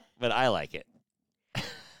 Yeah. But I like it.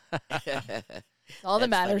 All that That's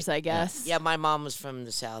matters, funny. I guess. Yeah, my mom was from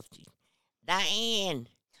the South. Diane.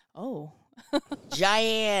 Oh.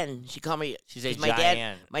 Diane. She called me. She said my dad.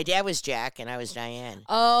 Diane. My dad was Jack, and I was Diane.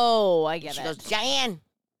 Oh, I get She it. goes, Diane.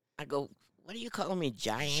 I go, what are you calling me,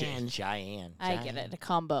 Diane? Cheyenne. I get it. A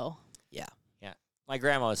combo. Yeah. My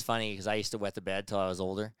grandma was funny because I used to wet the bed till I was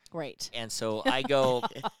older. Great. And so I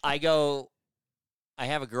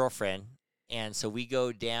have a girlfriend, and so we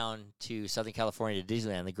go down to Southern California to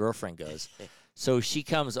Disneyland. The girlfriend goes. So she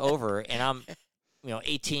comes over, and I'm,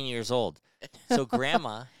 18 years old. So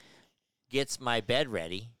grandma gets my bed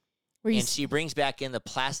ready, Were you and she brings back in the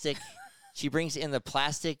plastic. She brings in the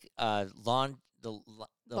plastic the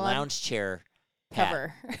lounge chair pad.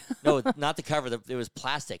 cover? No, not the cover. It was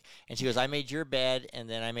plastic. And she goes, I made your bed, and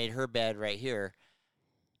then I made her bed right here.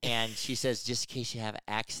 And she says, just in case you have an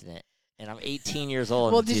accident. And I'm 18 years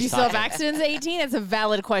old. Well, and did she's you still have talking- accidents at 18? That's a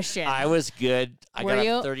valid question. I was good. I Were got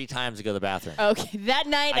you? up 30 times to go to the bathroom. Okay, that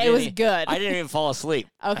night I it was didn't- good. I didn't even fall asleep.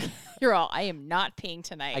 Okay, you're all. I am not peeing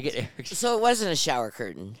tonight. I get So it wasn't a shower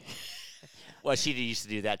curtain. Well, she used to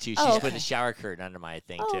do that too. She Oh, used to put okay. the shower curtain under my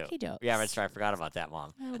thing Oh, too. okey-dokes. Yeah, that's right. I forgot about that,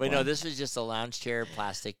 Mom. Oh, but no, boy. this was just a lounge chair,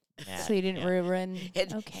 plastic mat. So you didn't Yeah. ruin.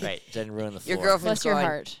 It- Okay. Right, didn't ruin the floor. Your girlfriend's Bless your going.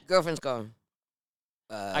 heart. Girlfriend's going.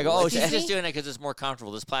 I go, oh, what's she's that?" just doing it because it's more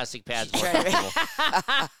comfortable. This plastic pad's more Right.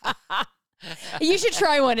 comfortable. You should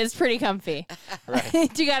try one. It's pretty comfy.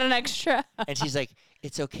 Right. You got an extra? And she's like,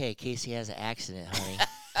 it's okay. Casey has an accident, honey.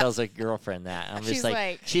 tells her girlfriend that. I'm just She's like,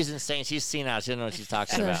 like- she's insane. She's seen out. She doesn't know what she's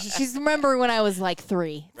talking So about. she's remembering when I was like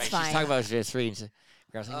 3. It's Right? fine. She's talking about she was 3. And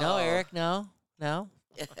girl's like, no, Oh. Eric, no.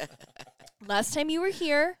 Last time you were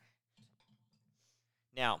here.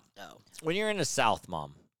 Now, No. when you're in the South,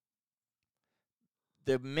 Mom,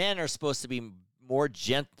 the men are supposed to be more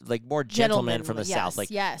gentlemen from the yes, South. Like,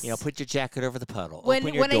 yes. put your jacket over the puddle. When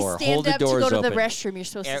open your when door. I stand hold the up to doors go to open. the restroom, you're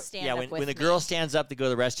supposed to stand up with when the me. girl stands up to go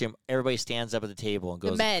to the restroom, everybody stands up at the table and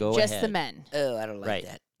goes, the men, go just ahead. the men. Oh, I don't like Right.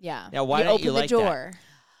 that. Yeah. Now, why don't open you the like that? door?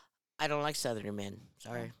 I don't like Southern men.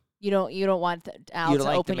 Sorry. You don't want Al You to don't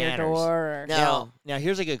like the open your manners. door. Or, No. Now,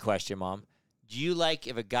 here's a good question, Mom. Do you like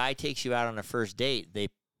if a guy takes you out on a first date, they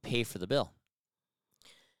pay for the bill?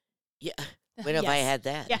 Yeah. When have I Yes. had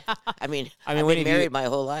that? Yeah. I mean, I mean, I've when been have you- married my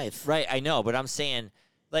whole life. Right, I know, but I'm saying,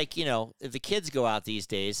 like, if the kids go out these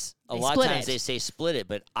days, a They lot of split times it. they say split it,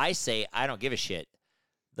 but I say I don't give a shit.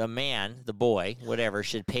 The man, the boy, whatever,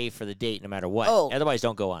 should pay for the date no matter what. Oh. Otherwise,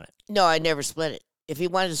 don't go on it. No, I never split it. If he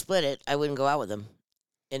wanted to split it, I wouldn't go out with him.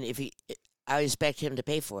 And I expect him to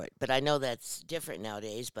pay for it. But I know that's different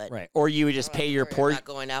nowadays. But Right. Or you would just pay your I'm portion. not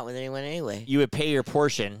going out with anyone anyway. You would pay your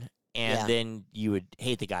portion, and Yeah. then you would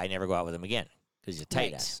hate the guy and never go out with him again because he's a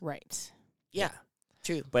tight ass. Right. Yeah.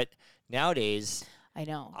 True. But nowadays, I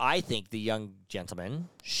know. I think the young gentleman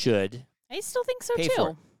should. I still think so Pay too. for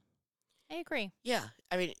it. I agree. Yeah.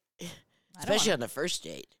 I mean, I don't especially wanna- on the first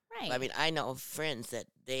date. Right. I mean, I know friends that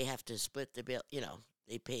they have to split the bill.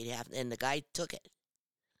 They paid half, and the guy took it.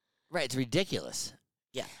 Right. It's ridiculous.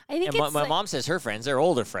 I think And it's my like, mom says her friends, they're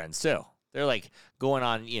older friends too. They're like going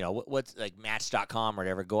on, what's like Match.com or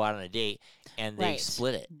whatever, go out on a date and they Right.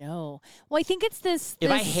 split it. No. Well, I think it's this. If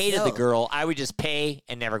I this- hated the No. girl, I would just pay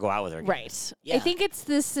and never go out with her again. Right. I Yeah. think it's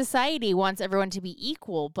this society wants everyone to be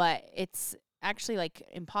equal, but it's actually like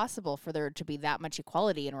impossible for there to be that much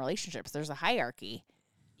equality in relationships. There's a hierarchy.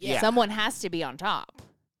 Yeah. Someone has to be on top.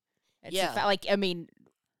 It's Yeah. like, I mean,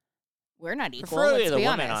 we're not equal. Preferably Let's the be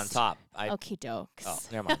woman honest. on top. Okie dokes. Oh,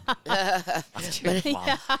 never mind. But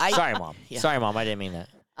Mom. I- Sorry, Mom. Yeah. Sorry, Mom. I didn't mean that.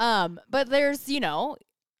 But there's,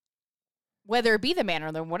 whether it be the man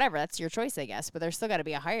or the whatever, that's your choice, I guess. But there's still got to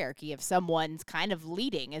be a hierarchy if someone's kind of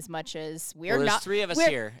leading as much as we're Well, there's not. 3 of us we're-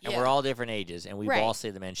 here, and Yeah. we're all different ages, and we Right. all say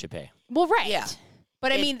the men should pay. Well, right. Yeah.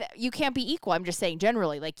 But I It- mean, you can't be equal. I'm just saying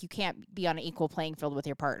generally, like you can't be on an equal playing field with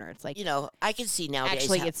your partner. It's like I can see nowadays.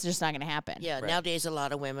 actually, how- it's just not going to happen. yeah, Right. nowadays a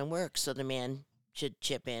lot of women work, so the man should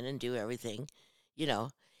chip in and do everything,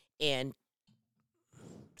 and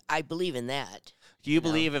I believe in that. Do you No.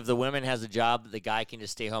 believe if the woman has a job, the guy can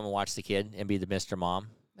just stay home and watch the kid and be the Mr. Mom?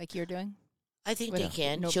 Like you're doing. I think With they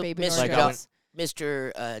can. no She'll baby Mr. nor Like drugs.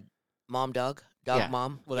 Mr. Mom Dog, Dog Yeah.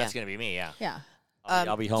 Mom. Well, that's going to be me, yeah. Yeah.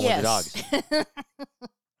 I'll be home with the dogs.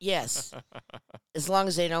 Yes, as long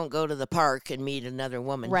as they don't go to the park and meet another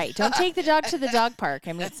woman. Right. Don't take the dog to the dog park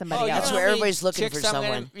and meet somebody you else. That's know where how many everybody's looking chicks for I'm gonna-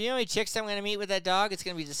 someone. You know how many chicks I'm going to meet with that dog? It's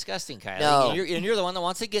going to be disgusting, Kylie. No. And you're the one that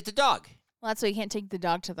wants to get the dog. Well, that's why you can't take the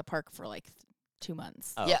dog to the park for like 2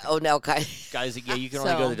 months. Oh, Yeah. okay. Oh no, Kai. Guys, yeah, you can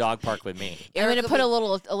only go to So- the dog park with me. I'm gonna Eric will put be- a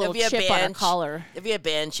little be a chip on her bench. collar. There'd be a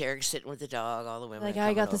bench, Eric sitting with the dog. All the women. Like are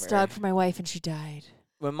I got coming this over. dog for my wife and she died.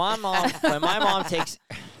 When my mom takes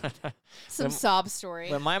Some When- sob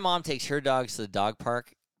story. when my mom takes her dogs to the dog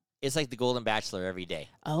park, it's like the Golden Bachelor every day.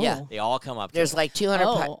 Oh, Yeah. They all come up to There's her. like 200.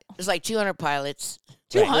 Oh. There's like 200 pilots.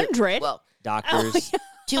 200. Well, doctors.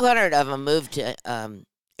 200 of them moved to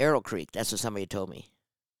Arrow Creek. That's what somebody told me.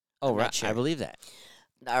 Oh, I'm not right. sure. I believe that.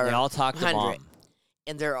 Or They all talk to 100. mom.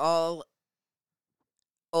 And they're all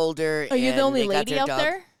older. Are you the and only they got lady their out dog.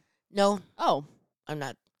 there? No, Oh. I'm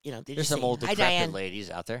not. They There's just some say, old "Hi, decrepit Diane." ladies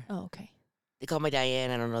out there. Oh, okay. They call me Diane.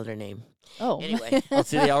 I don't know their name. Oh. Anyway, Let's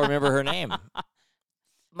see, they all remember her name.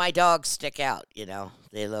 my dogs stick out.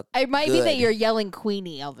 They look. It might be that Good. you're yelling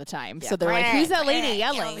Queenie all the time. Yeah. So they're like, who's that lady Get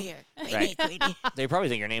over yelling? here. Right. Queenie. They probably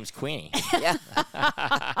think your name's Queenie. Yeah.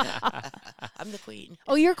 I'm the queen.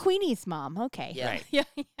 Oh, you're Queenie's mom. Okay. Yeah. Right. Yeah.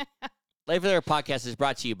 Life of Their podcast is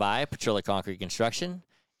brought to you by Petrola Concrete Construction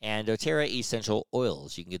and doTERRA Essential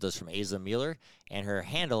Oils. You can get those from Aisla Mueller, and her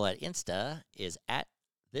handle at Insta is at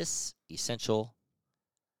This Essential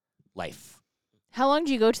Life. How long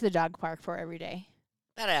do you go to the dog park for every day?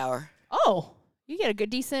 About an hour. Oh, you get a good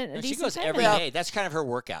decent. And she decent goes time every in. Well- day. That's kind of her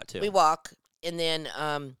workout, too. We walk, and then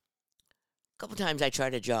a couple times I try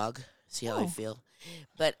to jog, see how I Oh. feel.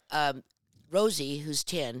 But Rosie, who's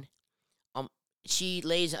 10, she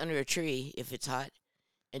lays under a tree if it's hot,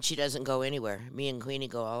 and she doesn't go anywhere. Me and Queenie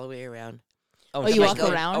go all the way around. Oh, she you just walk goes-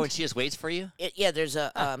 around? Oh, and she just waits for you? There's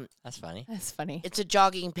a That's funny. That's funny. it's a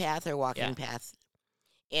jogging path or walking Yeah. path,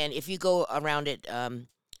 and if you go around it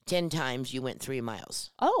 10 times, you went 3 miles.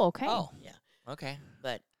 Oh, okay. Oh. Yeah. Okay.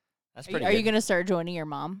 But That's Are pretty you good. going to start joining your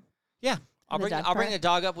mom? Yeah. I'll The bring dog I'll bring park? the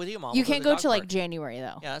dog up with you, Mom. You We'll go can't to go the to dog like park. January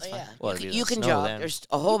though. Yeah, that's Oh, fine. yeah. Well, You it'll can, be you the can snow jog. then. There's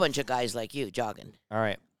a whole bunch of guys like you jogging. All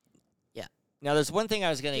right. Yeah. Now, there's one thing I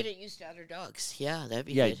was going Get to... it used to other dogs. Yeah, that'd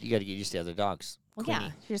be Yeah, good. you got to get used to other dogs. Well, Queenie. yeah,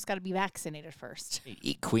 you just got to be vaccinated first.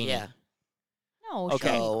 Eat Queenie. Yeah, No, Okay.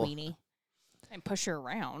 she ain't Oh. Queenie. And push her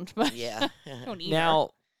around, but yeah. don't eat her. Now,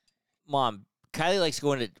 Mom, Kylie likes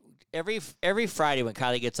going to... Every Friday when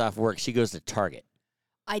Kylie gets off work, she goes to Target.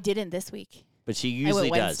 I didn't this week. But she I usually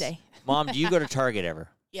went does. Wednesday. Mom, do you go to Target ever?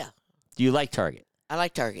 Yeah. Do you like Target? I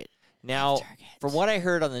like Target. Now, Target. from what I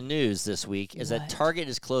heard on the news this week is that What? Target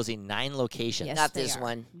is closing 9 locations. Yes, Not they this are.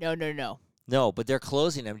 one. No, no, no. No, but they're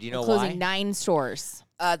closing them. Do you They're know closing why? 9 stores.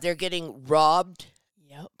 They're getting robbed,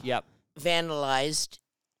 Yep. Yep. vandalized,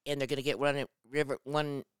 and they're going to get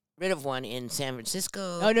rid of one in San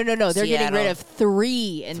Francisco. Oh, no, no, no. They're getting rid Seattle. of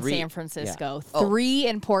 3 in 3, San Francisco, Oh. 3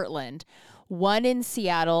 in Portland, 1 in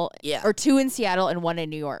Seattle, Yeah. or 2 in Seattle and 1 in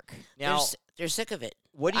New York. Now, They're sick of it.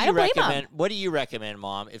 what do I you don't blame 'em. recommend? What do you recommend,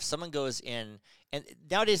 Mom, if someone goes in and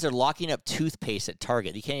nowadays they're locking up toothpaste at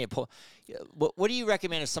Target? You can't even pull. What do you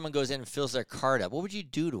recommend if someone goes in and fills their card up? What would you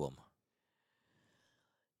do to them?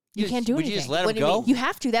 You can't do Would anything. you just let What them do you go? mean? You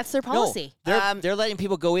have to. That's their policy. No, they're letting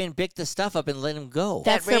people go in, pick the stuff up, and let them go.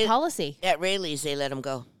 That's At their Ray- policy. At Rayleigh's, they let them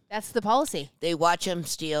go. That's the policy. They watch them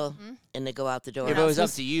steal, Mhm. and they go out the door. if it was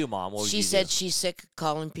up to you, Mom, what would She you said do? she's sick of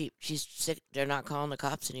calling people. She's sick. They're not calling the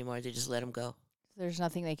cops anymore. They just let them go. There's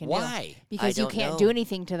nothing they can do. Why? Because you don't can't know. do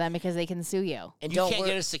anything to them because they can sue you. And You don't can't worry.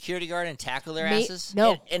 get a security guard and tackle their Ma- asses?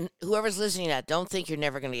 No. And whoever's listening to that, don't think you're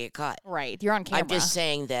never going to get caught. Right. You're on camera. I'm just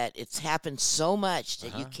saying that it's happened so much that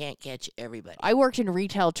you Uh-huh. can't catch everybody. I worked in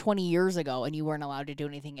retail 20 years ago, and you weren't allowed to do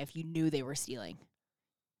anything if you knew they were stealing.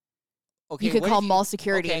 Okay, You could what call if mall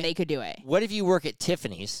security, okay. and they could do it. What if you work at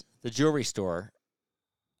Tiffany's, the jewelry store?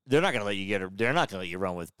 They're not going to let you They're not going to let you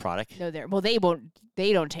run with product. No, they won't.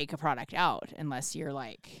 They don't take a product out unless you're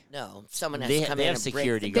like. No, someone has They- to come they in have and break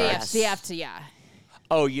security the They guards. have, glass. they have to. Yeah.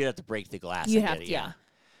 Oh, you have to break the glass. You I have get to. it, Yeah.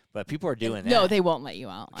 But people are doing that. No, they won't let you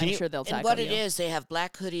out. Can I'm you- sure they'll tackle And what you. it is, they have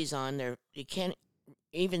black hoodies on. You can't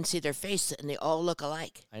even see their face, and they all look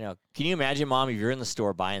alike. I know. Can you imagine, Mom, if you're in the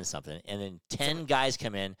store buying something and then 10 guys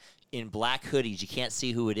come in black hoodies, you can't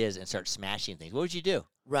see who it is, and start smashing things? What would you do?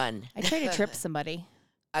 Run. I try to trip somebody.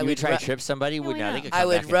 I You would try run, to trip somebody? Yeah, Would why not? They not? could I come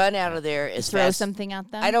would back and- run out of there as Throw fast. something at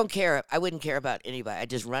them. I don't care. I wouldn't care about anybody. I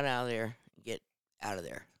just run out of there, and get out of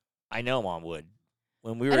there. I know Mom would.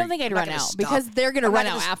 When we were, I don't think I'd I'm not run gonna out stop. because they're going to I'm not run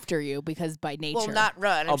gonna out s- after you because by nature. Well, not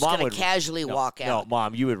run. Oh, I'm just Mom going would- to casually no, walk No, out.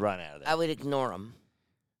 Mom, you would run out of there. I would ignore them.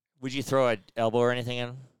 Would you throw an elbow or anything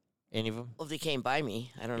in any of them? Well, if they came by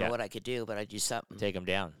me, I don't Yeah. know what I could do, but I'd do something. Take them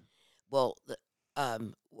down. Well,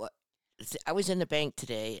 I was in the bank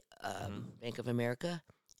today, Mhm. Bank of America,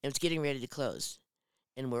 and it's getting ready to close,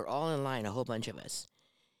 and we're all in line, a whole bunch of us,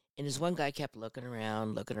 and this one guy kept looking around,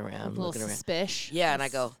 a little looking around. suspicious. Yeah, and I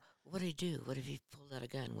go, "What did he do? What if he pulled out a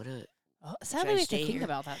gun? What? Oh, Should sadly, I we have to stay think here?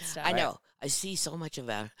 about that stuff. I know. I see so much of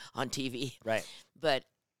that on TV, Right. but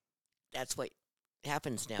that's what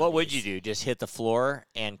happens now. What would you do? Just hit the floor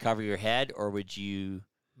and cover your head, or would you?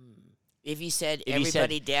 If he said If he said-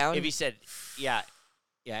 everybody down? If he said, "Yeah,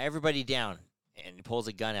 everybody down," and he pulls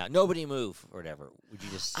a gun out, nobody move, or whatever, would you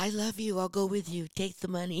just? I love you. I'll go with you. Take the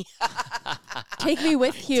money. Take me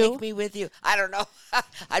with you. Take me with you. I don't know.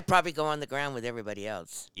 I'd probably go on the ground with everybody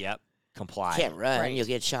else. Yep. Comply. Can't run. Right. You'll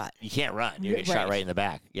get shot. You can't run. You R- get shot right. right in the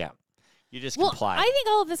back. Yeah. You just Well, comply. I think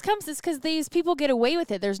all of this comes is because these people get away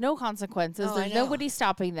with it. There's no consequences. Oh, I There's know. nobody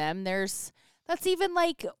stopping them. That's even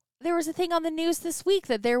like there was a thing on the news this week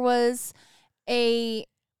that there was a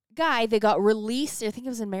guy that got released. I think it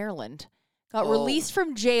was in Maryland. Got Oh. released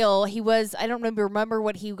from jail. He was I don't remember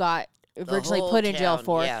what he got The originally whole put in jail town,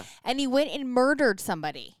 for, Yeah. and he went and murdered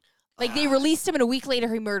somebody. Like they Ah. released him, and a week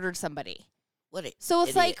later he murdered somebody. What a So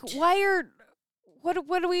it's like, idiot. what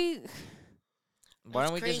do we Why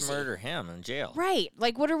don't we That's just crazy. murder him in jail? right?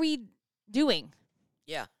 Like what are we doing?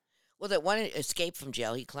 Yeah. Well, that one escaped from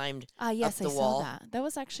jail. He climbed. Yes, the I saw wall. that. That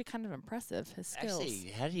was actually kind of impressive. His skills.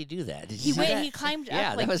 Actually, how did he do that? Did He you see went. that? He climbed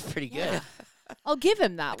Yeah, up. Like, that was pretty good. I'll give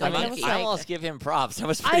him that Like a one. That monkey. was I like, almost give him props. That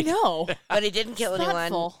was I pretty know. But he didn't kill anyone.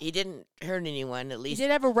 Thoughtful. He didn't hurt anyone. At He least. did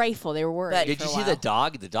have a rifle. They were worried. But- Did for you a see while. the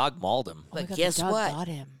dog? The dog mauled him. Oh my But God, guess the dog what? Got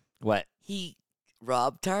him. What? He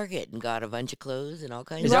robbed Target and got a bunch of clothes and all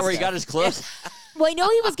kinds Is of that where he stuff. got his clothes? Well, I know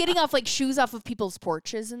he was getting off like shoes off of people's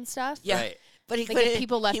porches and stuff. Yeah. Right. But he Like, went if in-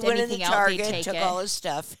 people left he went anything into out, they'd Target, take took it. all his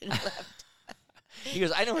stuff, and left. He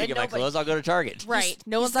goes, I know where to And get my nobody- clothes. I'll go to Target. Right.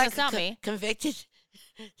 No He's one's gonna like stop a me. convicted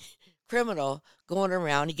criminal going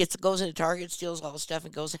around. He goes into Target, steals all the stuff,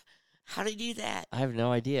 and goes. How did he do that? I have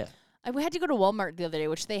no idea. We had to go to Walmart the other day,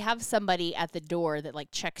 which they have somebody at the door that like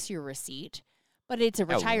checks your receipt, but it's a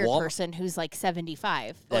retired person who's like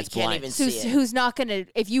 75. Well, you can't even see it. Who's not gonna?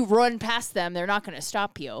 If you run past them, they're not gonna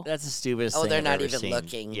stop you. That's the stupidest thing they're I've not ever even seen.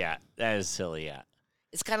 looking. Yeah, that is silly. Yeah.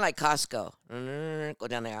 It's kind of like Costco. Go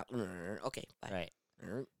down there. Okay, bye.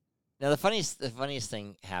 Right. Now the funniest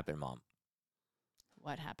thing happened, Mom.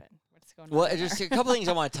 What happened? What's going on? Well, there? just a couple things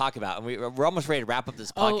I want to talk about, and we're almost ready to wrap up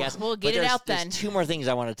this podcast. We'll but get it out then. There's two more things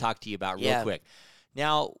I want to talk to you about real quick.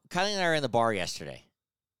 Now, Kylie and I are in the bar yesterday.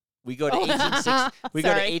 We go to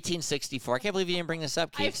 1864. I can't believe you didn't bring this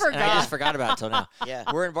up, Keith. I forgot. And I just forgot about it till now. Yeah.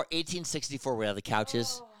 We're in bar 1864 where the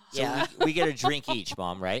couches. So Yeah. we get a drink each,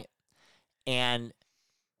 Mom, right? And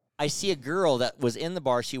I see a girl that was in the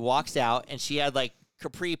bar. She walks out, and she had like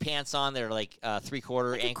capri pants on. They're like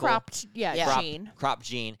 3/4 like ankle. cropped, jean. Cropped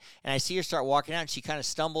jean. And I see her start walking out, and she kind of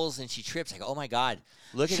stumbles, and she trips. I go, oh, my God.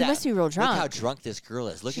 Look at She that. must be real drunk. Look how drunk this girl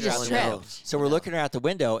is. Look She at her out just the window. tripped. So we're looking at her out the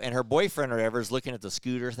window, and her boyfriend or whatever is looking at the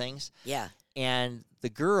scooter things. Yeah. And the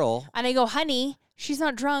girl, And I go, honey, she's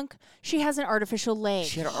not drunk. She has an artificial leg.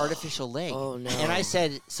 she had an artificial leg. Oh, no. And I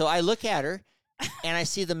said, so I look at her, and I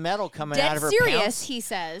see the metal coming out Dead of her serious, pants. he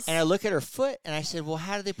says. And I look at her foot, and I said, well,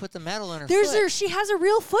 how did they put the metal in her There's foot? she has a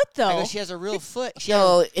real foot I though. go, she has a real foot.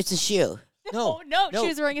 No, it's a shoe. No, she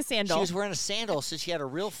was wearing a sandal. She was wearing a sandal, so she had a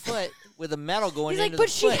real foot with a metal going He's like, into but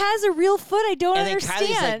the she foot. has a real foot. I don't And then understand.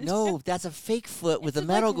 Kylie's like, no, that's a fake foot with a It's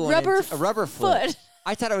metal like going rubber in. A rubber foot. foot.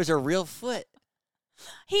 I thought it was a real foot.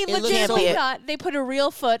 He looks legitimately so- thought they put a real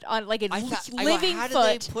foot on, like a I thought, living how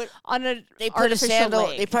foot did they put on a They put a artificial sandal.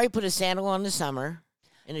 leg. They probably put a sandal on the summer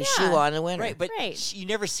and a Yeah. shoe on the winter. right? But Right. you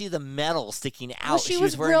never see the metal sticking out. well, she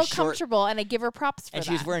was wearing real short, comfortable, and I give her props for and that.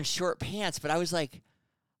 she was wearing short pants. But I was like,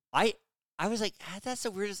 I was like, that's the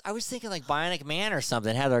weirdest. I was thinking like Bionic Man or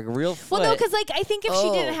something had like a real foot. well, no, because like I think if she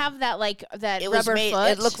didn't Oh. have that that It was rubber made.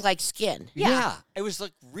 foot, It looked like skin. yeah, it was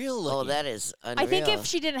like real looking. Oh, that is unreal. I think if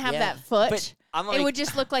she didn't have Yeah. that foot, But I'm it like, would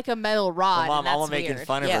just look like a metal rod. Mom, and that's I'm making weird.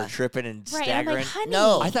 fun of Yeah. her tripping and Right, and I'm staggering. like, honey.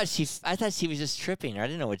 No. I thought she was just tripping. I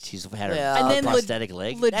didn't know what she's had Well, a And then prosthetic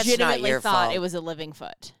leg. legitimately your thought fault. it was a living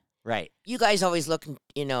foot. Right. You guys always look,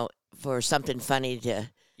 for something funny to,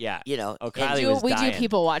 Yeah. Oh, and Kylie We was do dying.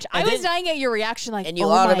 people watch. I And was then- dying at your reaction, like, and you oh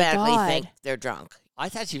my automatically God. think they're drunk. I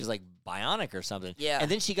thought she was like bionic or something. Yeah. And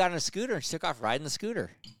then she got on a scooter and she took off riding the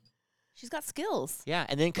scooter. She's got skills. Yeah.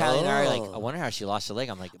 And then Kylie and I are like, Oh. I wonder how she lost her leg.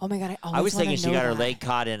 I'm like, Oh my God, I was thinking she got her that. leg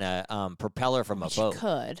caught in a propeller from a She boat,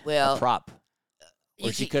 could. a Well, prop, or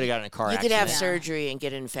you she could- could have gotten in a car You accident. could have Yeah. surgery and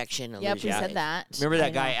get an infection. And Yep, lose we your said leg. that. Remember I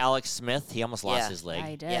that guy know. Alex Smith? He almost lost Yeah. his leg.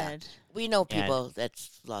 I did. Yeah. We know people that's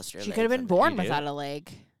lost their She leg could have been from born You do? without a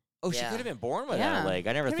leg. Oh, she Yeah. could have been born without Yeah. a leg.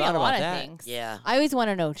 I never Could be thought a lot about of that. things. it. Yeah. I always want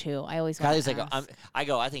to know too. I always want Kylie's to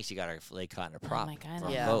like, I think she got her leg caught in a prop. Oh my God, from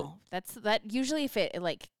a Yeah. boat. That usually if it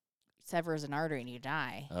like severs an artery and you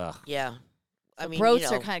die. Ugh. Yeah. I So mean,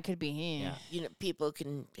 Broats are kind of could be Yeah. people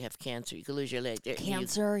can have cancer. You can lose your leg.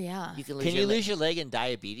 cancer. Yeah. You can lose Can your you leg. lose your leg in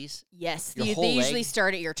diabetes? Yes, Your they whole usually leg?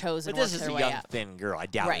 start at your toes But and work this is their a way young, up. thin girl. I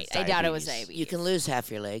doubt Right, it's I doubt it was diabetes. diabetes. You can lose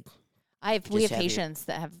half your leg. we just have have your- patients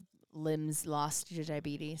that have limbs lost due to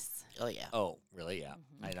diabetes. Oh yeah. Oh, really? Yeah.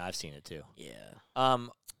 Mm-hmm. I know. I've seen it too. Yeah.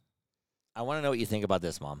 I want to know what you think about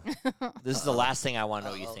this, Mom. This is the last thing I want to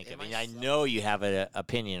know what you Uh-oh. think of. Am And I I so- know you have an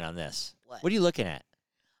opinion on this. What? What are you looking at?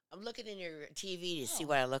 I'm looking in your TV to see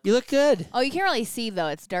what I look. You look good. Oh, you can't really see though;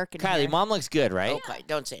 it's dark in Kylie, here. Mom looks good, right? Okay,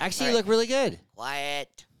 don't say. it. Actually, All you right. look really good.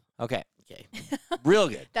 Quiet. Okay. Okay. Real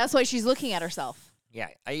good. That's why she's looking at herself. Yeah.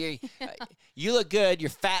 You look good. Your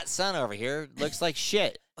fat son over here looks like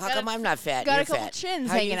shit. How Got come a- I'm not fat? got a You're couple fat. chins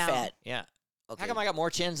How are hanging you out. fat? Yeah. Okay. How come I got more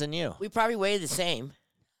chins than you? We probably weigh the same.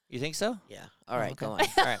 You think so? Yeah. All right. okay. Go on.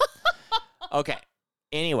 All right. Okay.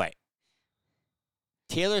 Anyway,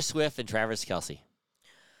 Taylor Swift and Travis Kelsey.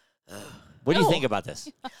 What do you No. think about this?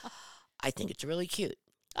 I think it's really cute.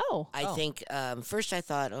 Oh, I think first I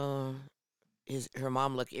thought, her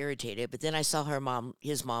mom looked irritated, but then I saw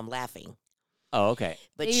his mom laughing. Oh, okay.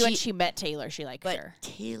 But maybe when she met Taylor, she liked but her.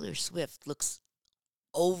 Taylor Swift looks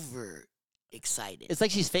over excited. It's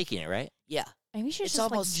like she's faking it, right? Yeah. Maybe she's it's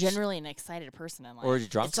just almost- like generally an excited person in life. Or is it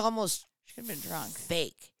drunk? It's almost She could have been drunk.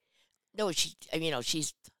 fake. No,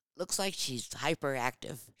 she's looks like she's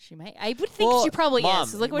hyperactive. She might. I would think Well, she probably Mom,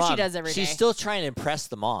 is. 'Cause look what she Mom, does every day. She's still trying to impress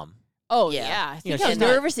the mom. Oh Yeah. yeah. I You think know, I was she's not-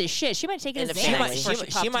 nervous as shit. She might have taken And a the She family. might, Xanax she, before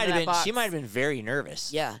might- popped she might into have that been. box. She might have been very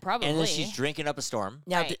nervous. Yeah. Probably. And then she's drinking up a storm.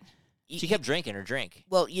 Now, Right. She kept drinking her drink.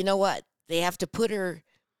 well, you know what? They have to put her.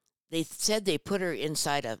 They said they put her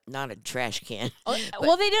inside not a trash can. Oh,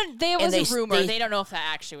 well, they didn't. It was and a rumor. they- They don't know if that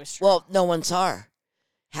actually was true. Well, no one saw her.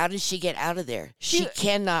 How does she get out of there? She- She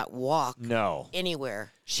cannot walk No.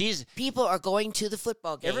 anywhere. She's People are going to the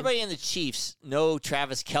football game. everybody in the Chiefs know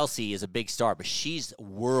Travis Kelsey is a big star, but she's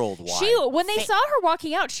worldwide. When they saw her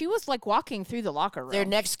walking out, she was like walking through the locker room. Their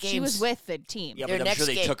next she was game's- with the team. yeah, their but I'm next sure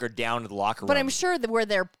they game- took her down to the locker room. But I'm sure that where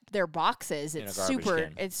their box is, In a it's garbage super.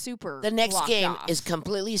 can. It's super. The next blocked game off. is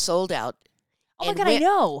completely sold out. Oh my and God, I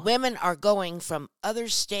know. Women are going from other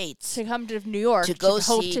states To come to New York to go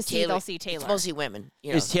hope see to see Taylor. they'll see Taylor. It's mostly women.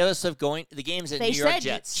 You know. Is Taylor Swift going? The game's at They New York said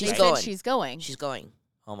Jets. she's they right? going. said she's going. She's going.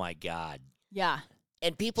 Oh my God. Yeah,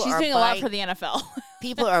 And people she's are doing a lot buying, for the NFL.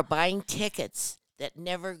 people are buying tickets that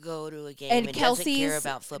never go to a game and and doesn't care Kelsey's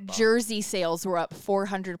about football. jersey sales were up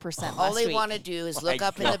 400% All last they week. want to do is My look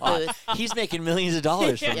up in the God. booth. He's making millions of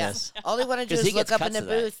dollars from Yeah. this. All they want to do 'Cause is he look gets up in cuts the of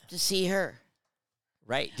that. booth to see her.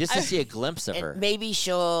 Right. Just to see a glimpse of her. And maybe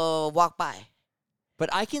she'll walk by. But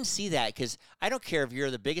I can see that because I don't care if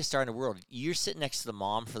you're the biggest star in the world. You're sitting next to the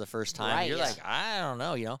mom for the first time. Right. You're Yeah. like, I don't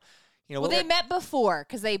know, Well, they met before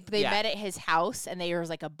because they Yeah. met at his house, and there was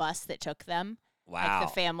like a bus that took them, wow, like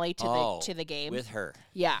the family to the game. with her.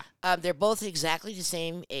 Yeah, They're both exactly the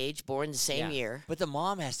same age, born the same Yeah. year. But the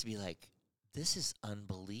mom has to be like, this is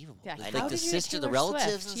unbelievable. Yeah, Like how the did you get sister, the Taylor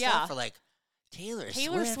relatives Swift? and Yeah. stuff are like, Taylor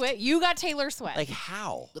Swift. You got Taylor Swift. Like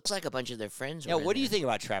how? Looks like a bunch of their friends. Yeah. were in What do you there. think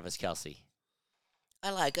about Travis Kelsey? I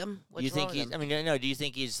like him. What's Do you think wrong he's? with I him? mean, no. Do you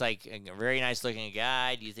think he's like a very nice looking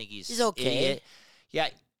guy? Do you think he's? He's okay. Idiot? Yeah.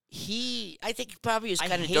 He. I think he probably was I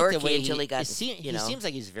kind of hate the dorky way until he got, he seems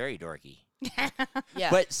like he's very dorky. yeah.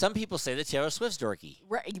 But some people say that Taylor Swift's dorky.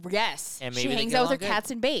 Yes, And she maybe they hangs get out with her along good.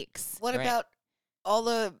 cats and bakes. What Right. about all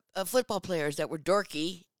the football players that were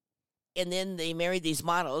dorky, and then they married these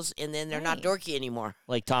models, and then they're not Right. dorky anymore?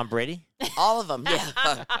 Like Tom Brady. All of them,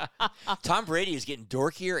 yeah. Tom Brady is getting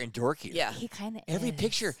dorkier and dorkier. yeah. He kind of Every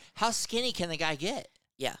picture. How skinny can the guy get?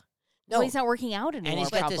 No, No, he's not working out anymore. he's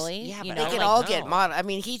got this- Probably. yeah, you but they know? I can like, all no. get model. I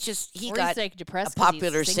mean, he Or got he's like a depressed 'cause he's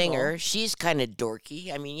popular single. singer. She's kind of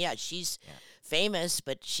dorky. I mean, yeah, she's Yeah. famous,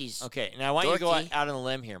 but she's Okay. Now I want you to go Dorky. out on a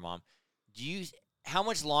limb here, Mom. How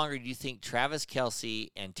much longer do you think Travis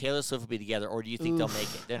Kelsey and Taylor Swift will be together, or do you think they'll Oof,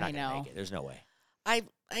 make it? They're not I going to know. make it. There's no way.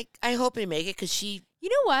 I hope they make it because she You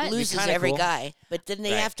know what? loses kinda every cool. guy. But then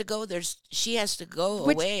they Right. have to go. She has to go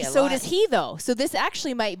Which, away. so lot. does he though. So this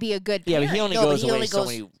actually might be a good. Yeah, but pairing. he only No, but goes he away only so goes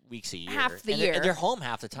many weeks a year. half the And they're- year. They're home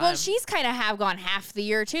half the time. Well, she's kind of have gone half the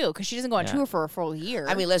year too because she doesn't go on Yeah. tour for a full year.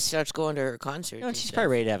 I mean, let's start going to her concert. You know, and she's stuff.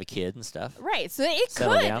 probably ready to have a kid and stuff. right. So it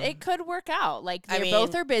Settle down. could work out. Like I they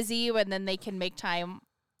both mean- are busy, and then they can make time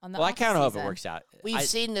on the. Well, I kind of hope it off-season. works out. We've I-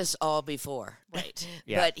 seen this all before. Right.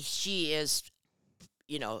 Yeah. But she is,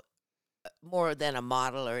 more than a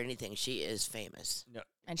model or anything. She is famous.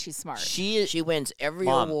 And she's smart. She is. She wins every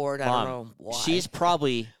Mom, award. I Mom, don't know why. She's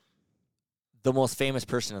probably the most famous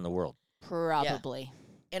person in the world. Probably.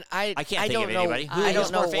 and I I can't I think don't of know. anybody. Who I is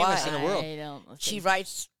don't more know famous why. in the world? I don't. She think-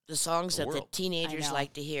 writes the songs The that the world. teenagers know.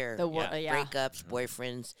 like to hear. the wor- Yeah. yeah. Breakups,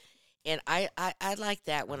 boyfriends, and I liked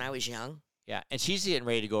that when I was young. Yeah, and she's getting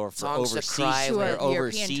ready to go for Songs to overseas cry To with. a or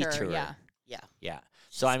European overseas tour, tour. yeah. Yeah.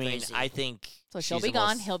 So I mean, crazy. I think So she'll she's be the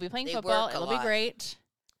gone. most- He'll be playing They football. work a It'll be lot. great.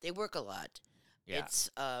 They work a lot. Yeah, It's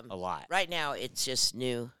a lot. right now it's just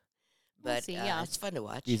new, We'll but see, yeah. it's fun to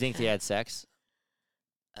watch. Do you think they had sex?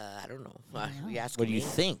 I don't know. I don't know. You ask What do you me.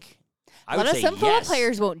 think? I A would lot of say some football yes.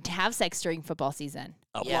 players won't have sex during football season.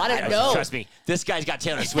 A Yeah, lot I of don't know. Trust me, this guy's got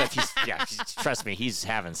Taylor Swift. Trust me, he's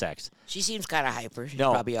having sex. She seems kind of hyper. She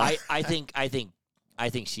No, probably are. I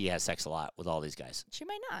think she has sex a lot with all these guys. She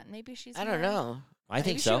might not. Maybe she's. I don't more- know. I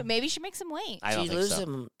think maybe so. Maybe she makes him wait. I don't She think loses so.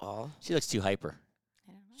 them all. She looks too hyper.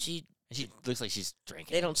 I don't know. She And she looks like she's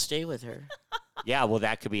drinking. they don't stay with her. Yeah, well,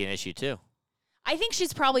 that could be an issue too. I think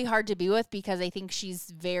she's probably hard to be with because I think she's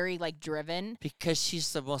very like driven. Because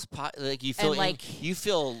she's the most like you feel like- you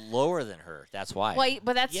feel lower than her. That's why. Well,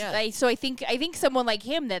 but that's Yeah. so I think someone like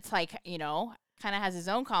him that's like kind of has his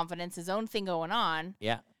own confidence, his own thing going on.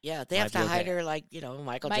 Yeah. Yeah, they Might have be to okay. hide her like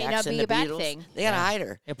Michael Might not Jackson, be the a bad Beatles. thing. They gotta Yeah. hide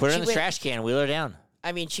her. Yeah, put her She in the win- trash can, wheel her down.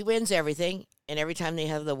 I mean, she wins everything, and every time they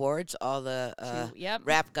have the awards, all the Yep.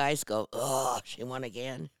 rap guys go, "Oh, she won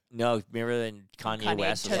again." No, remember when Kanye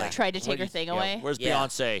West was like, tried to "What take do her you- thing yeah, away. Where's Yeah.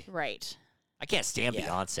 Beyonce? Right. I can't stand Yeah.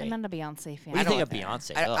 Beyonce. I'm not a Beyonce fan. What do you think of I don't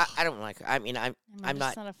Beyonce? I, Ugh. I don't like her. I mean, I'm I'm not.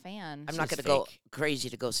 just not a fan. I'm not She's going to go fake. crazy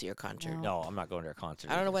to go see her concert. No. No, I'm not going to her concert.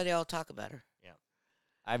 I don't know either. why they all talk about her.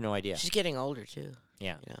 I have no idea. She's getting older too.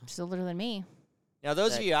 Yeah. You know? She's older than me. Now,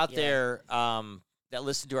 those of But, you out yeah. there that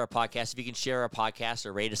listen to our podcast, if you can share our podcast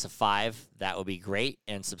or rate us a 5, that would be great.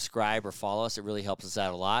 And subscribe or follow us. It really helps us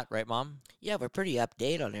out a lot. Right, Mom? Yeah, we're pretty up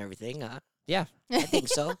date on everything. Huh? Yeah. I think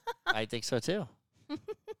so. I think so, too.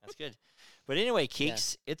 That's good. But anyway,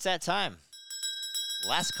 Keeks, it's that time.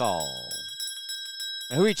 Last call.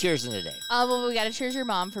 Now, who are you cheersing today? Well, we got to cheers your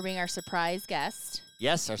mom for being our surprise guest.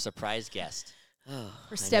 Yes, our surprise guest.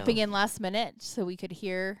 For stepping in last minute so we could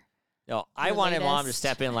hear. No, I Your wanted Mom to latest.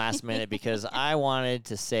 step in last minute because I wanted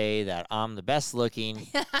to say that I'm the best looking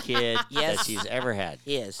kid that Yes. she's ever had.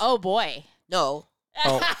 He is. Oh, boy. No,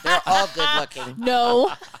 Oh, they're all good looking.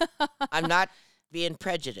 No. I'm not being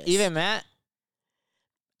prejudiced. even Matt?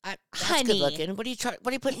 That's Honey. good looking. What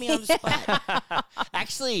are you putting me on the spot?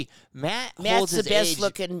 Actually, Matt's Matt's the his best age.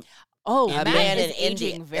 looking Oh, Yeah, Matt man is in aging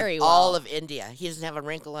India. very in well. all of India. He doesn't have a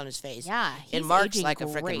wrinkle on his face. Yeah, he's And Mark's aging like a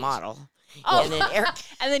great. freaking model. Oh, And then Eric,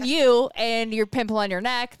 and then you and your pimple on your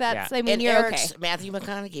neck. That's, Yeah. I mean, and you're Eric's okay. Matthew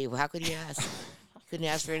McConaughey. Well, how could you ask? Couldn't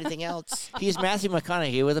ask for anything else. He's Matthew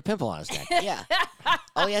McConaughey with a pimple on his neck. Yeah.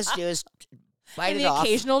 All he has to do is bite And it the off.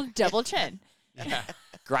 occasional double chin.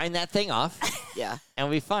 Grind that thing off, Yeah. and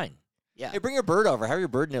we'll be fine. Yeah. Hey, bring your bird over. Have your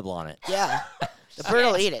bird nibble on it. Yeah. The bird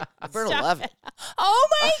will eat it. The bird will Stop love it. Oh,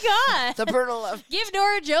 my God. The bird will love it. Give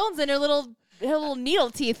Nora Jones and her little needle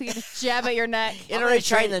teeth to jab at your neck. I'm already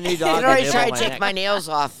trying the new You dog to already nibble tried my to take neck. my nails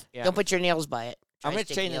off. Yeah. Don't put your nails by it. I'm going Tries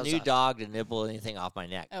to take train the nails new off. dog to nibble anything off my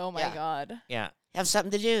neck. Oh, my Yeah. God. Yeah, Have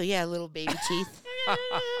something to do. Yeah, little baby teeth.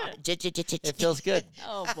 it feels good.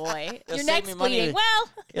 Oh, boy. It'll Your save neck's me money. bleeding. Well,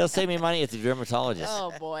 It'll save me money at the dermatologist.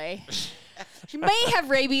 oh, boy. She may have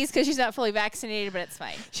rabies because she's not fully vaccinated, but it's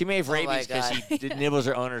fine. She may have Oh my rabies because God. she nibbles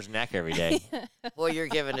her owner's neck every day. Boy, you're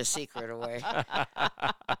giving a secret away.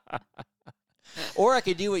 Or I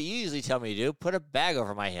could do what you usually tell me to do: put a bag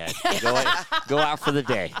over my head, go out for the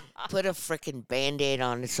day. Put a freaking Band-Aid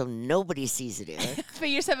on it so nobody sees it, Eric. But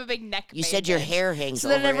you just have a big neck. You said your bandage. hair hangs So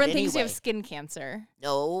over then everyone it thinks you anyway. have skin cancer.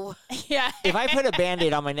 No. Yeah. If I put a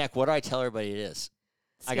Band-Aid on my neck, what do I tell everybody it is?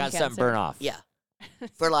 I Skin got something cancer. burn off. Yeah.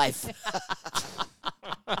 For life.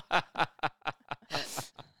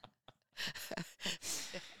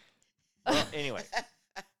 Well, anyway,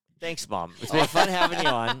 thanks, Mom. It's been fun having you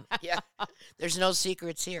on. Yeah. There's no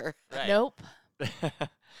secrets here. Right. Nope.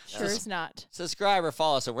 Sure is not. Subscribe or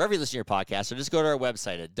follow us on wherever you listen to your podcast, or just go to our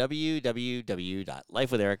website at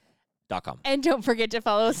www.lifewitheric.com. And don't forget to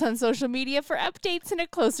follow us on social media for updates and a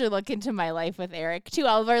closer look into my life with Eric. To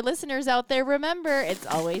all of our listeners out there, remember, it's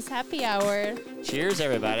always happy hour. Cheers,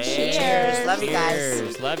 everybody. Cheers. Love you guys.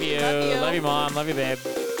 Cheers. Love you. Love you. Love you, Mom. Love you, babe.